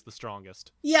say he is the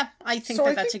strongest. Yeah, I think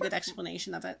that's a good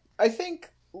explanation of it. I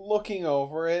think looking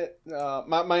over it,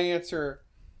 my answers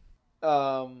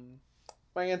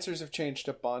have changed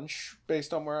a bunch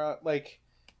based on where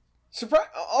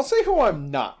I'll say who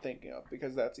I'm not thinking of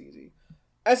because that's easy.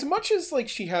 As much as like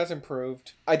she has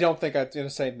improved, I don't think I'm gonna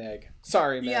say Meg.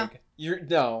 Sorry, Meg. Yeah.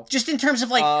 No. Just in terms of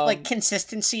like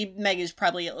consistency, Meg is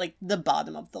probably at like the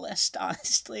bottom of the list,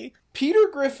 honestly. Peter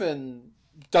Griffin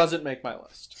doesn't make my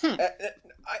list.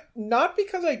 Not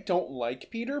because I don't like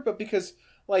Peter, but because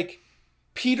like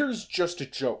Peter's just a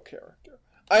joke character.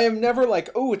 I am never like,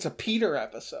 oh, it's a Peter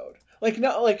episode.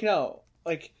 No.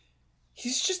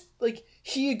 He's just like,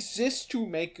 he exists to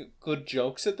make good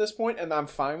jokes at this point, and I'm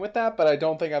fine with that, but I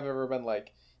don't think I've ever been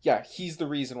like, yeah, he's the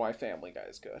reason why Family Guy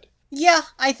is good. Yeah,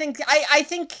 I think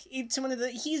it's one of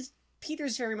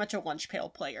Peter's very much a lunch pail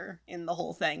player in the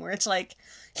whole thing, where it's like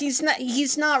he's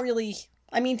not really.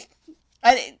 I mean,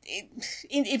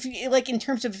 in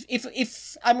terms of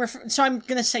if I'm so I'm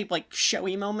gonna say like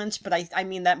showy moments, but I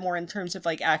mean that more in terms of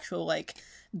like actual like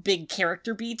big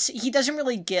character beats. He doesn't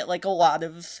really get like a lot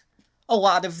of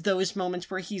those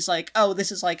moments where he's like, oh, this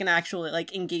is like an actual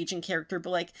like engaging character,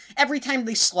 but like every time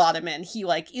they slot him in, he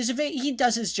like he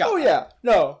does his job. Oh yeah,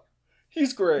 no.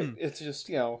 He's great. It's just,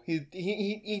 you know,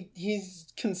 he's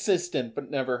consistent, but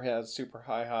never has super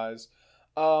high highs.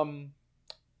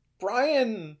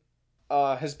 Brian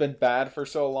has been bad for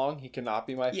so long, he cannot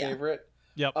be my favorite.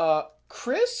 Yep.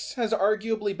 Chris has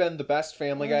arguably been the best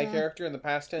Family Guy character in the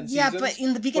past 10 seasons. Yeah, but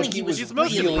in the beginning he was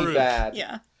most really improved. bad.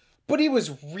 Yeah. But he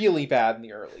was really bad in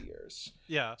the early years.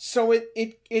 Yeah. So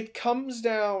it comes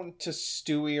down to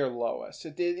Stewie or Lois.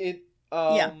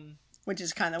 Which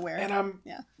is kind of where. And I'm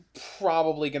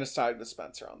probably going to side with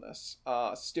Spencer on this.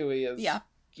 Stewie is... Yeah.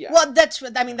 Well, that's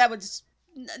what... I mean, that was...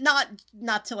 Not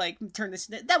to, like, turn this...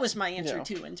 That was my answer,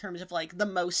 too, in terms of, like, the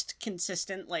most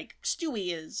consistent. Like,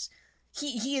 Stewie is...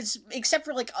 He is... Except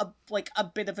for, like a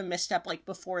bit of a misstep, like,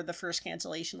 before the first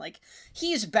cancellation, like,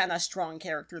 he's been a strong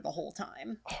character the whole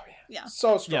time. Oh, yeah. Yeah.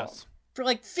 So strong. Yes. For,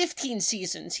 like, 15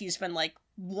 seasons, he's been, like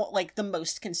the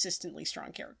most consistently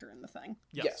strong character in the thing.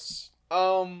 Yes.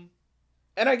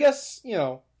 And I guess, you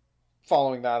know,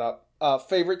 following that up,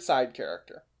 favorite side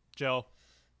character. Joe.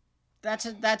 That's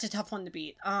a tough one to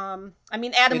beat. I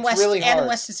mean, Adam It's West. really Adam hard,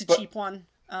 West is a but- cheap one.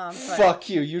 But... Fuck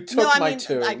you! You took my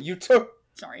two. You took.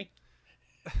 Sorry.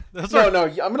 No.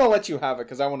 I'm gonna let you have it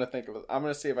because I want to think of it. I'm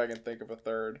gonna see if I can think of a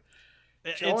third.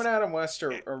 Joe and Adam West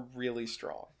are really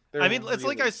strong. It's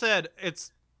like I said.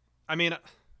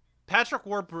 Patrick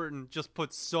Warburton just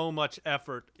puts so much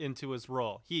effort into his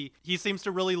role. He seems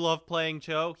to really love playing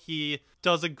Joe. He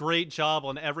does a great job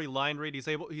on every line read. He's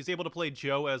able to play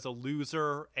Joe as a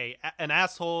loser, an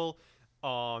asshole,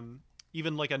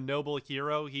 even like a noble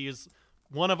hero. He's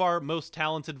one of our most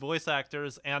talented voice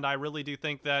actors, and I really do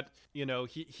think that,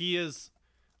 he is,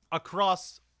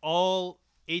 across all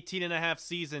 18 and a half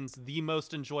seasons, the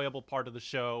most enjoyable part of the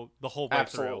show the whole way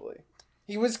through. Absolutely.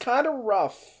 He was kind of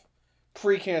rough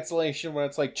pre-cancellation when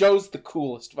it's like, Joe's the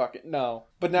coolest fucking... No.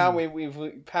 But now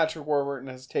Patrick Warburton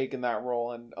has taken that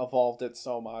role and evolved it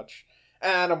so much.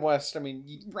 Adam West, I mean...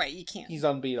 Right, you can't. He's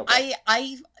unbeatable.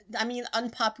 I mean,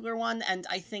 unpopular one, and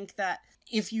I think that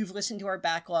if you've listened to our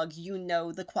backlog, you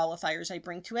know the qualifiers I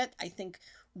bring to it. I think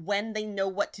when they know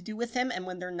what to do with him and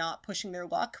when they're not pushing their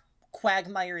luck,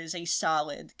 Quagmire is a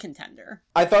solid contender.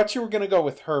 I thought you were going to go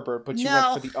with Herbert, but you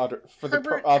went for the other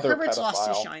Herbert's pedophile. lost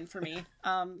his shine for me.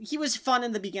 He was fun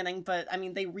in the beginning, but I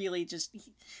mean, they really just...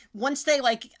 once they,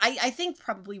 I think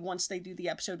probably once they do the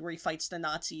episode where he fights the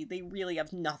Nazi, they really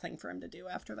have nothing for him to do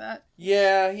after that.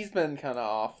 Yeah, he's been kind of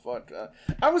off, but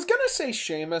I was going to say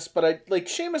Seamus, but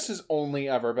Seamus has only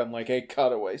ever been like a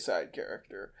cutaway side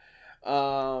character.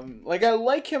 I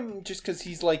like him just because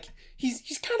he's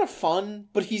kind of fun,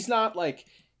 but he's not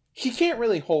he can't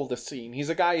really hold a scene. He's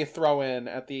a guy you throw in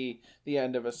at the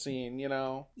end of a scene,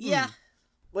 Yeah.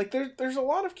 There's a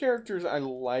lot of characters I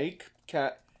like.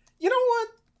 You know what?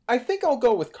 I think I'll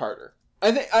go with Carter.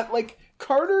 I think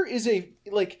Carter is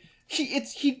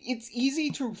it's easy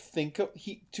to think of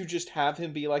to just have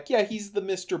him be he's the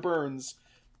Mr. Burns.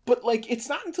 But, it's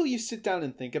not until you sit down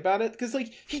and think about it, because,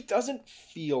 he doesn't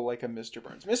feel like a Mr.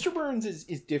 Burns. Mr. Burns is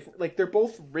different. They're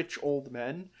both rich old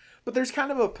men, but there's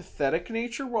kind of a pathetic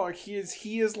nature where he is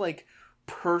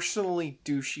personally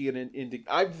douchey and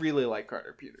I really like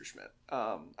Carter Peterschmidt.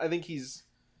 I think he's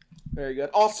very good.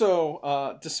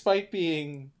 Also, despite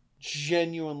being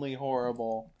genuinely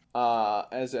horrible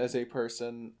as a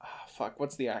person,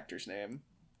 what's the actor's name?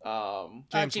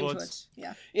 James Woods.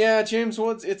 Yeah, James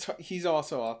Woods. He's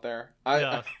also out there.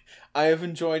 I have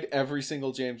enjoyed every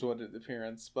single James Woods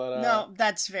appearance, but no,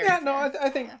 that's very fair. No,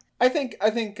 I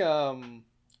think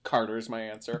Carter is my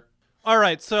answer. All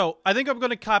right, so I think I'm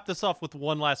going to cap this off with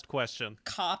one last question.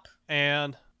 Cop.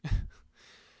 And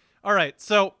all right,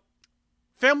 so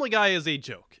Family Guy is a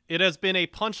joke. It has been a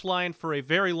punchline for a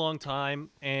very long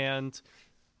time, and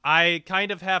I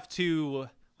kind of have to...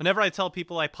 Whenever I tell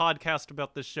people I podcast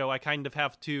about this show, I kind of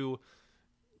have to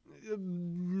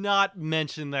not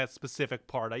mention that specific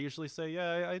part. I usually say,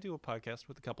 yeah, I do a podcast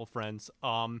with a couple friends.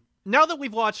 Now that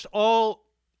we've watched all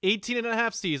 18 and a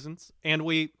half seasons, and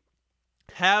we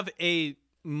have a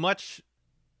much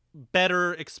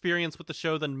better experience with the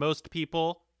show than most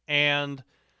people, and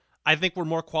I think we're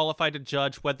more qualified to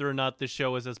judge whether or not the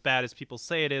show is as bad as people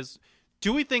say it is,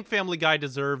 do we think Family Guy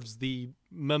deserves the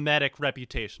mimetic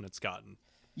reputation it's gotten?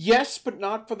 Yes, but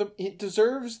not for it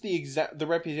deserves the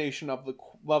reputation of the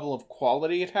level of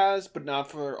quality it has, but not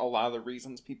for a lot of the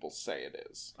reasons people say it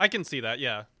is. I can see that,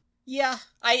 yeah. Yeah,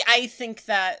 I think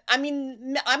that, I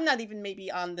mean, I'm not even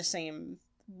maybe on the same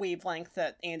wavelength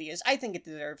that Andy is. I think it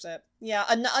deserves it. Yeah,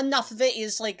 enough of it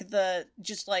is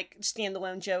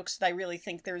standalone jokes that I really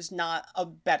think there's not a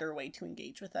better way to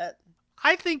engage with it.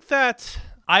 I think that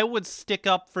I would stick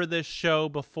up for this show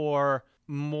before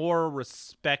more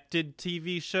respected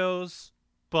TV shows,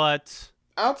 but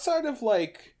outside of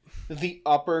the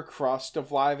upper crust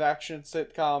of live action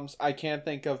sitcoms, I can't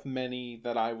think of many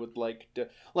that I would like to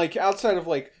outside of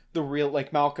the real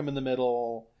Malcolm in the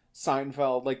Middle,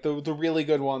 Seinfeld, the really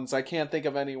good ones. I can't think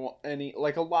of any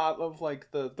a lot of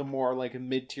the more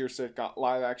mid-tier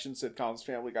live action sitcoms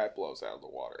Family Guy blows out of the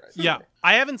water. Yeah,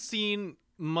 I haven't seen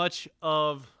much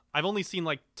of. I've only seen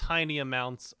tiny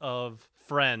amounts of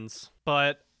Friends,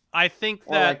 but I think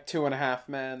that... Or 2.5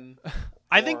 Men.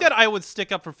 I think that I would stick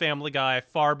up for Family Guy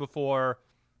far before...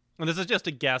 And this is just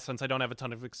a guess since I don't have a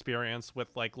ton of experience with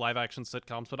live-action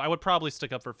sitcoms, but I would probably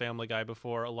stick up for Family Guy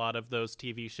before a lot of those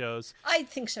TV shows. I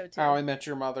think so, too. How I Met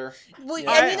Your Mother. Well,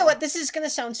 yeah. And you know what? This is going to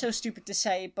sound so stupid to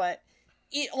say, but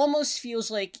it almost feels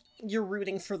like you're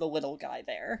rooting for the little guy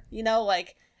there.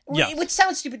 Yes. Which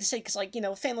sounds stupid to say because,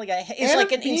 Family Guy is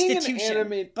an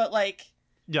institution, but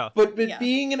Yeah. But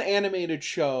being an animated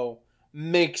show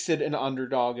makes it an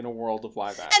underdog in a world of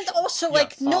live action. And also,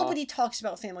 nobody talks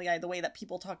about Family Guy the way that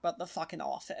people talk about The fucking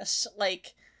Office.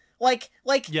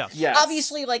 Yes. Yes.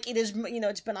 obviously, like, it is,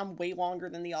 it's been on way longer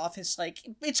than The Office. Like,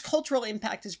 its cultural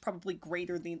impact is probably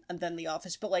greater than The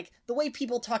Office, but, like, the way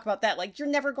people talk about that, like, you're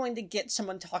never going to get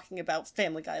someone talking about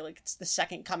Family Guy like it's the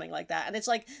second coming like that. And it's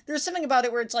like, there's something about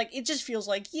it where it's like, it just feels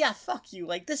like, yeah, fuck you.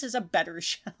 Like, this is a better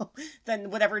show than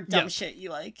whatever dumb shit you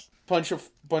like. Bunch of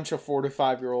 4 to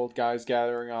 5-year-old guys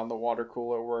gathering on the water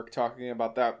cooler at work talking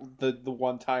about that the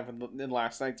one time in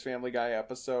last night's Family Guy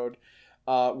episode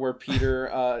where Peter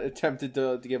attempted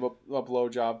to give a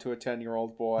blowjob to a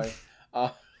 10-year-old boy.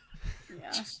 Yeah.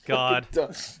 God.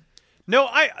 No,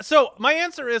 so my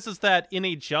answer is that in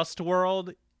a just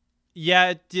world,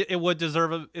 yeah, it would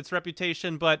deserve its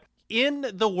reputation, but in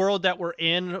the world that we're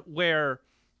in, where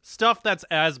stuff that's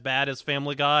as bad as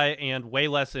Family Guy and way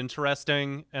less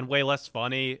interesting and way less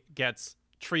funny gets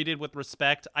treated with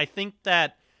respect, I think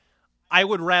that I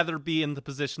would rather be in the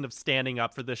position of standing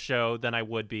up for this show than I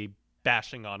would be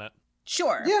bashing on it.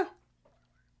 Sure. Yeah.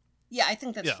 Yeah, I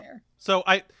think that's fair. So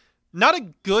not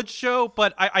a good show,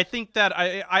 but I think that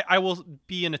I will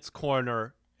be in its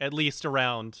corner, at least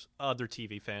around other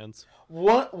TV fans.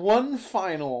 One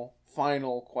final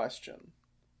question.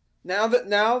 Now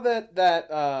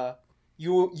that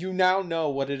you now know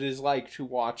what it is like to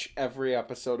watch every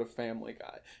episode of Family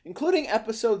Guy, including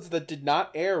episodes that did not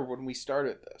air when we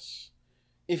started this.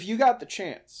 If you got the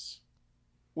chance,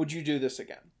 would you do this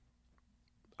again?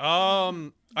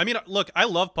 I mean, look, I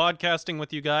love podcasting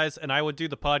with you guys, and I would do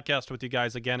the podcast with you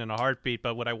guys again in a heartbeat.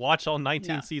 But would I watch all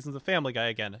 19 seasons of Family Guy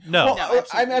again? No. Well,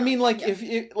 I mean, like, if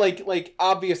it, like,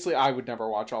 obviously, I would never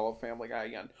watch all of Family Guy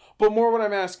again. But more, what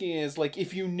I'm asking is, like,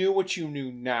 if you knew what you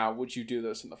knew now, would you do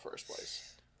this in the first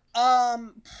place?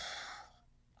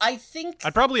 I think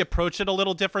I'd probably approach it a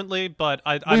little differently, but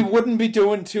we wouldn't be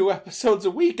doing 2 episodes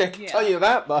a week. I can tell you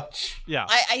that much. Yeah.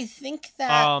 I think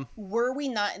that were we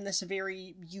not in this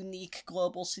very unique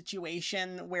global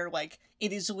situation where, like,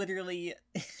 it is literally,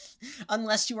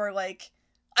 unless you are like,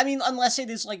 I mean, unless it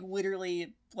is like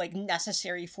literally like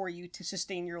necessary for you to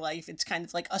sustain your life, it's kind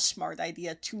of like a smart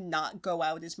idea to not go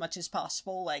out as much as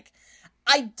possible. Like,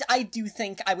 I do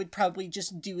think I would probably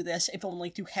just do this if only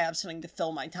to have something to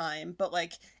fill my time. But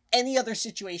like any other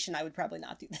situation, I would probably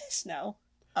not do this. No.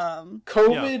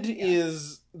 COVID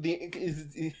is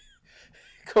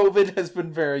COVID has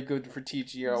been very good for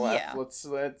TGOF. Yeah. Let's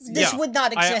this would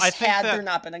not exist had that there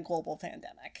not been a global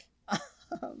pandemic.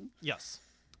 Yes.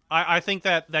 I think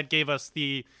that gave us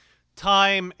the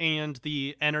time and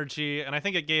the energy, and I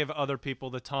think it gave other people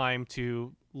the time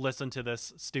to listen to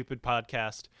this stupid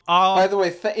podcast. By the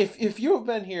way, if you have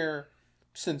been here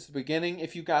since the beginning,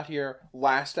 if you got here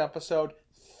last episode,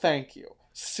 thank you.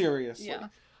 Seriously. Yeah.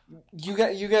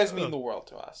 You guys mean the world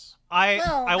to us. I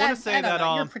want to say I don't that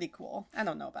know. You're pretty cool. I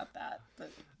don't know about that, but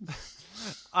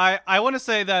I want to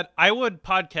say that I would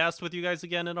podcast with you guys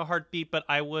again in a heartbeat, but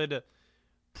I would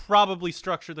probably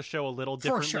structure the show a little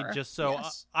differently just so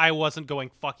I wasn't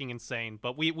going fucking insane.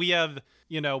 But we have,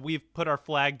 we've put our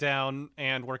flag down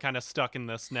and we're kind of stuck in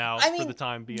this now for the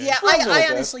time being. Yeah, I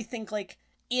honestly think, like,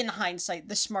 in hindsight,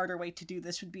 the smarter way to do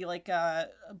this would be like,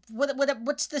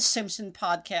 what's the Simpson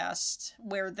podcast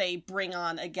where they bring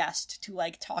on a guest to,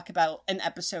 like, talk about an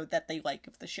episode that they like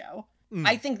of the show?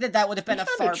 I think that would have been a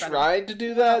far better. Tried to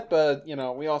do that, but,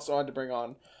 we also had to bring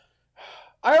on...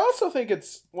 I also think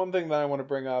it's one thing that I want to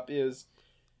bring up is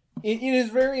it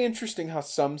is very interesting how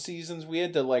some seasons we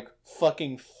had to, like,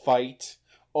 fucking fight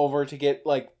over to get,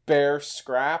 like, bare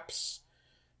scraps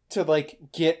to, like,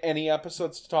 get any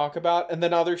episodes to talk about, and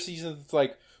then other seasons it's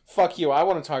like, fuck you, I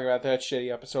want to talk about that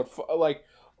shitty episode. Like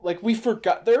we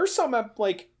forgot. There are so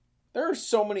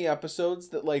many episodes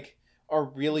that, like, are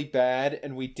really bad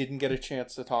and we didn't get a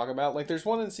chance to talk about. Like, there's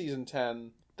one in season 10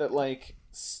 that, like,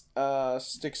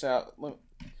 sticks out.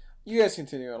 You guys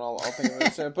continue and I'll think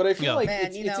of it. But I feel like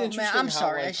it's interesting. Man, I'm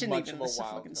sorry. How, like, I shouldn't even have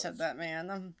fucking said that, man.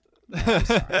 I'm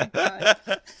sorry.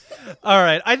 All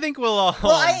right. I think we'll all...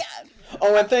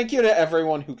 Oh, and thank you to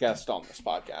everyone who guessed on this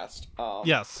podcast.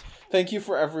 Yes. Thank you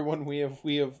for everyone we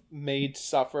have made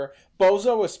suffer.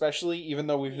 Bozo especially, even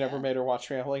though we've never made her watch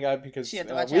Family Guy because she had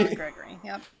to watch Alan Gregory.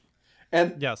 Yep.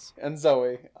 And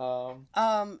Zoe.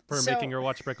 For making her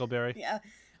watch Brickleberry. Yeah.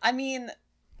 I mean,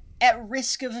 at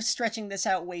risk of stretching this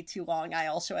out way too long, I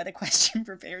also had a question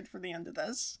prepared for the end of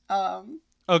this.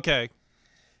 Okay.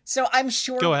 So I'm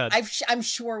sure. Go ahead. I'm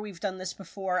sure we've done this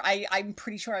before. I'm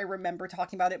pretty sure I remember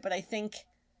talking about it, but I think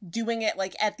doing it,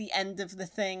 like, at the end of the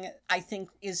thing, I think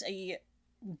is a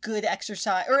good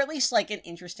exercise, or at least, like, an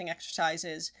interesting exercise.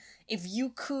 Is if you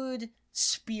could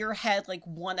spearhead, like,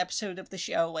 one episode of the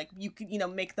show, like, you could,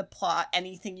 make the plot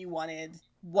anything you wanted.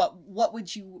 What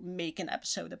would you make an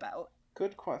episode about?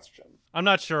 Good question. I'm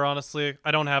not sure, honestly.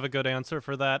 I don't have a good answer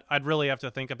for that. I'd really have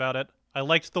to think about it. I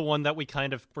liked the one that we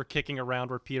kind of were kicking around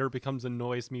where Peter becomes a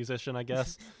noise musician, I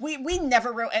guess. We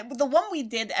never wrote the one we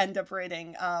did end up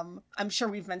writing. I'm sure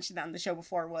we've mentioned that on the show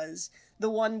before. Was the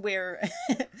one where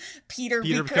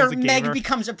Meg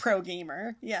becomes a pro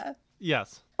gamer? Yeah.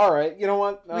 Yes. All right. You know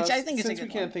what? Which I think is a good since we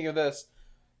one. can't think of this,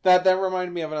 that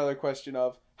reminded me of another question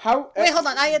of how. Wait, hold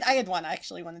on. I had one I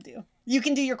actually want to do. You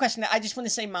can do your question. I just want to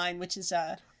say mine, which is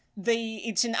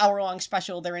it's an hour-long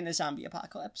special. They're in a zombie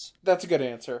apocalypse. That's a good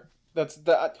answer. That's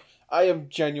that. I am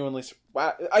genuinely.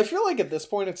 I feel like at this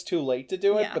point it's too late to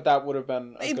do it, but that would have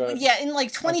been a good. Yeah, in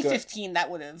like 2015, that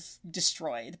would have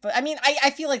destroyed. But I mean,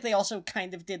 I feel like they also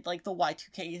kind of did like the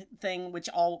Y2K thing, which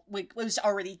was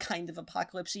already kind of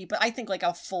apocalypsy. But I think like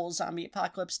a full zombie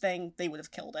apocalypse thing, they would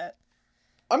have killed it.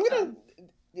 I'm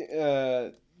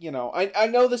gonna, I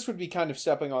know this would be kind of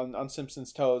stepping on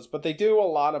Simpsons' toes, but they do a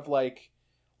lot of like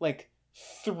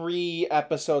 3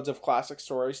 episodes of classic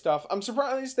story stuff. I'm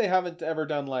surprised they haven't ever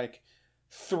done like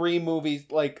 3 movies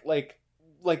like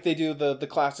they do the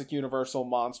classic Universal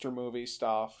monster movie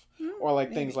stuff or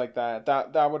like things like that.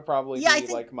 That would probably be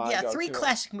like my go-to. 3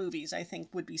 classic movies I think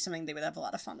would be something they would have a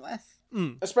lot of fun with.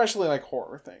 Especially like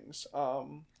horror things.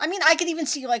 I mean, I could even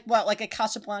see like a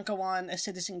Casablanca one, a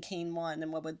Citizen Kane one,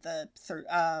 and what would the third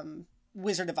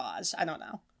Wizard of Oz? I don't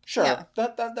know. Sure, yeah.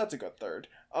 that's a good third.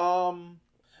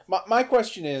 My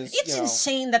question is... It's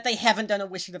insane that they haven't done a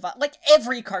Wizard of Oz. Like,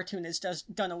 every cartoonist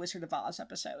done a Wizard of Oz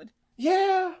episode.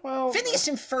 Yeah, well... Phineas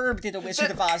and Ferb did a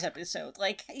Wizard of Oz episode.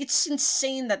 Like, it's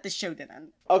insane that the show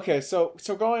didn't. Okay, so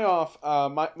going off,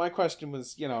 my question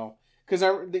was, because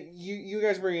you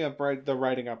guys bringing up the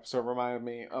writing episode reminded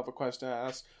me of a question I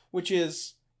asked, which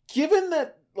is, given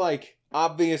that, like,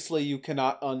 obviously you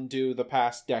cannot undo the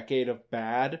past decade of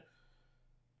bad,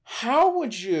 how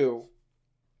would you...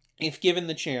 if given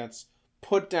the chance,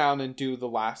 put down and do the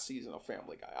last season of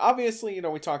Family Guy? Obviously,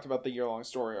 we talked about the year-long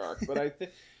story arc, but I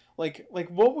think, like,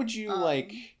 what would you,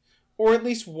 or at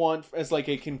least want as, like,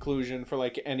 a conclusion for,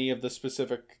 like, any of the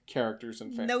specific characters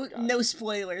in Family Guy? No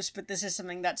spoilers, but this is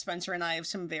something that Spencer and I have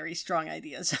some very strong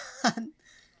ideas on.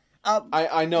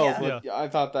 I know, yeah. but I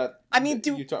thought that... I mean,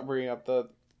 bringing up the...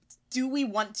 Do we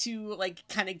want to, like,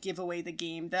 kind of give away the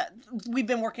game that we've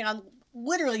been working on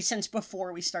literally since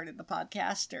before we started the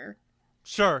podcast, or...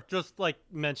 Sure, just, like,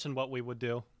 mention what we would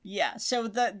do. Yeah, so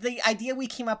the idea we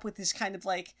came up with is kind of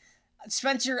like,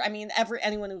 Spencer, I mean,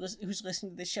 anyone who's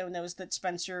listening to the show knows that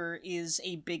Spencer is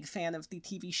a big fan of the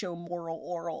TV show Moral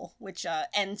Oral, which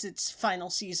ends its final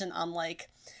season on, like,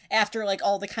 after, like,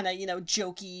 all the kind of,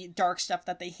 jokey, dark stuff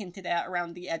that they hinted at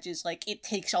around the edges, like, it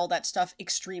takes all that stuff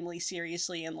extremely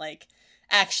seriously and, like,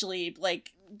 actually,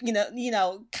 like,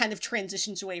 kind of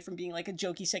transitions away from being, like, a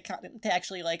jokey sitcom to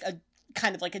actually, like, a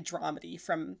kind of like a dramedy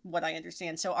from what I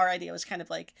understand. So our idea was kind of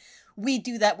like, we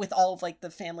do that with all of like the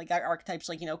Family Guy archetypes,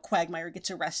 like, Quagmire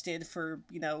gets arrested for,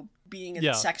 being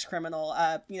a sex criminal.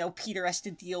 Peter has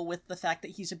to deal with the fact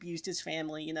that he's abused his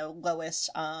family. Lois,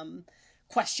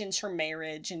 questions her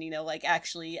marriage and, like,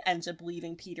 actually ends up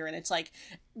leaving Peter. And it's like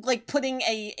putting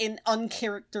an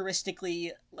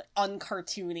uncharacteristically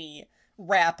uncartoony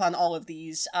wrap on all of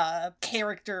these,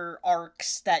 character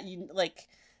arcs that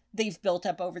they've built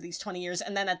up over these 20 years,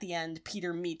 and then at the end,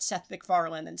 Peter meets Seth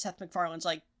MacFarlane, and Seth MacFarlane's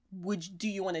like, do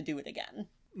you want to do it again?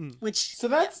 So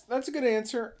that's a good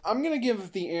answer. I'm going to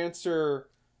give the answer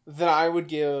that I would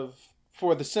give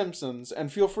for The Simpsons,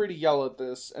 and feel free to yell at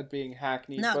this at being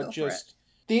hackneyed, but just...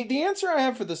 The answer I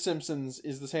have for The Simpsons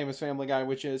is the same as Family Guy,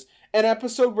 which is an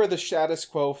episode where the status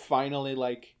quo finally,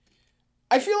 like...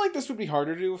 I feel like this would be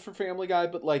harder to do for Family Guy,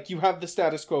 but, like, you have the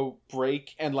status quo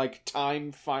break and, like,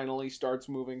 time finally starts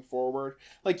moving forward.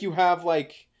 Like, you have,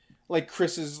 like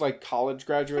Chris's, like, college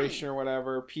graduation or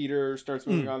whatever. Peter starts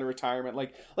moving on to retirement.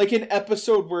 Like an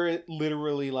episode where it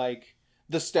literally, like,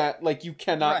 you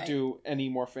cannot do any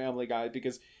more Family Guy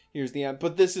because here's the end.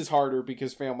 But this is harder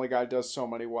because Family Guy does so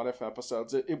many what-if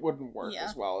episodes. It wouldn't work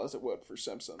as well as it would for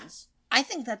Simpsons. I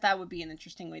think that would be an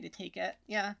interesting way to take it,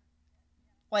 yeah.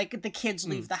 Like, the kids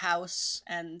leave the house,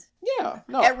 and... Yeah,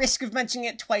 no. At risk of mentioning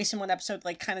it twice in one episode,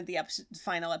 like, kind of the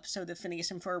final episode of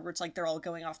Phineas and Ferb, where it's like they're all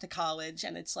going off to college,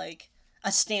 and it's, like, a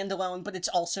standalone, but it's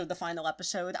also the final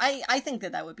episode. I think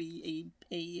that would be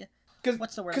a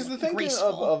what's the word? Because the thing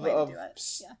of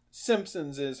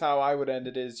Simpsons is, how I would end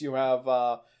it is, you have,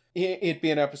 it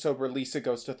be an episode where Lisa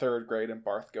goes to 3rd grade and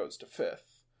Bart goes to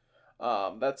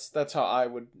 5th. That's how I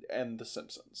would end The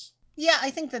Simpsons. Yeah,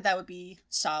 I think that would be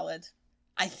solid.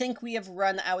 I think we have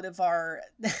run out of our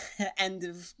end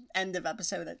of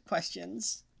episode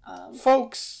questions.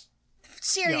 Folks,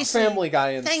 seriously, Family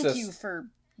Guy insists. Thank you for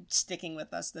sticking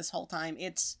with us this whole time.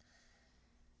 It's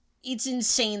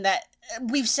insane that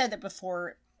we've said it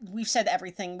before. We've said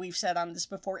everything we've said on this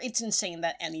before. It's insane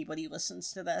that anybody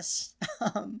listens to this.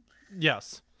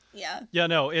 Yes. Yeah. Yeah,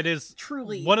 no, it is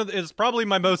truly it's probably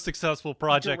my most successful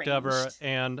project ever, deranged.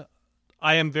 and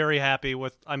I'm very happy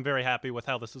with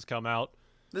how this has come out.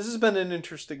 This has been an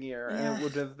interesting year, and it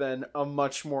would have been a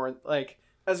much more, like,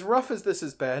 as rough as this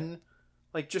has been,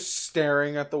 like, just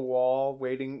staring at the wall,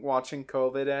 watching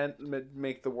COVID end,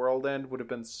 make the world end, would have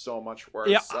been so much worse.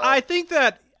 Yeah, so. I think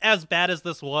that as bad as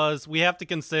this was, we have to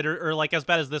consider, or like as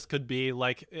bad as this could be,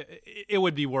 like it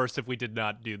would be worse if we did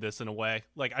not do this in a way.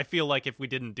 Like, I feel like if we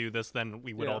didn't do this, then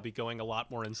we would all be going a lot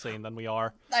more insane than we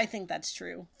are. I think that's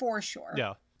true, for sure.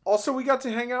 Yeah. Also, we got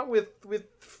to hang out with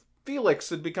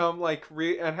Felix and become, like,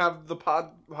 and have the Pod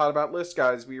About List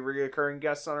guys be reoccurring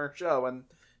guests on our show, and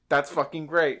that's fucking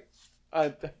great.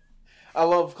 I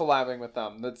love collabing with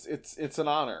them. It's an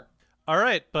honor. All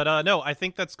right, but no, I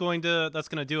think that's gonna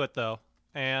do it though.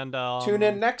 And tune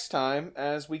in next time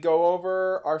as we go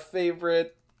over our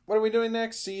favorite. What are we doing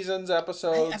next? Seasons,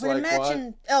 episodes, I would imagine.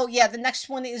 What? Oh yeah, the next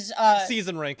one is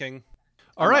season ranking.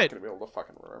 I'm not gonna be able to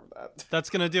fucking remember that. That's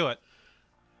gonna do it.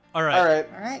 All right. All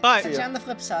right. Bye. See you on the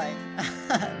flip side.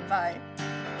 Bye.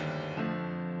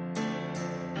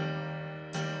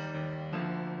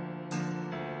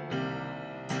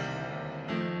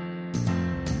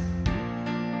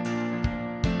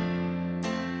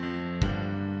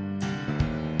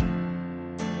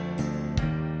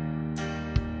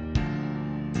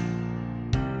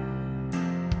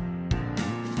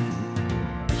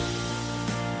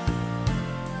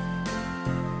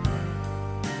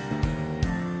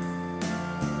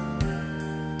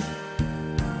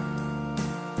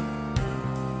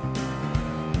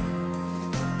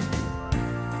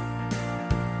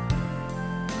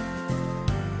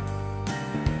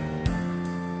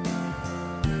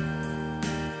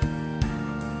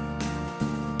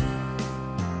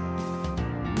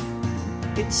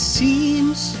 It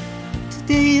seems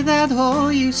today that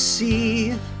all you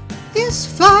see is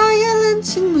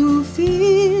violence in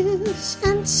movies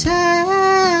and sex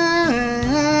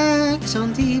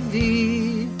on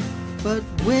TV. But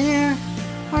where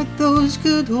are those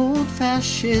good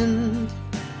old-fashioned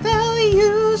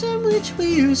values on which we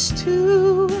used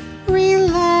to rely?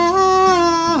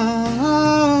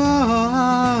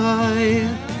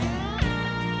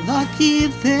 Lucky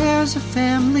there's a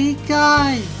Family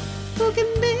Guy who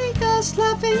can make us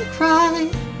laugh and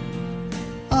cry.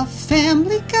 A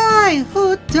Family Guy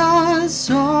who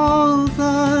does all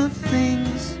the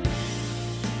things.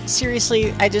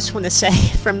 Seriously, I just want to say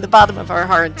from the bottom of our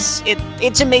hearts,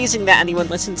 it's amazing that anyone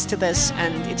listens to this,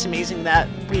 and it's amazing that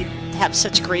we have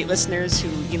such great listeners who,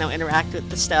 interact with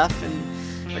the stuff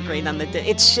and are great on the...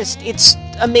 It's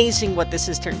amazing what this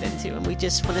has turned into, and we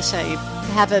just want to say,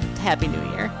 have a Happy New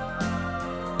Year.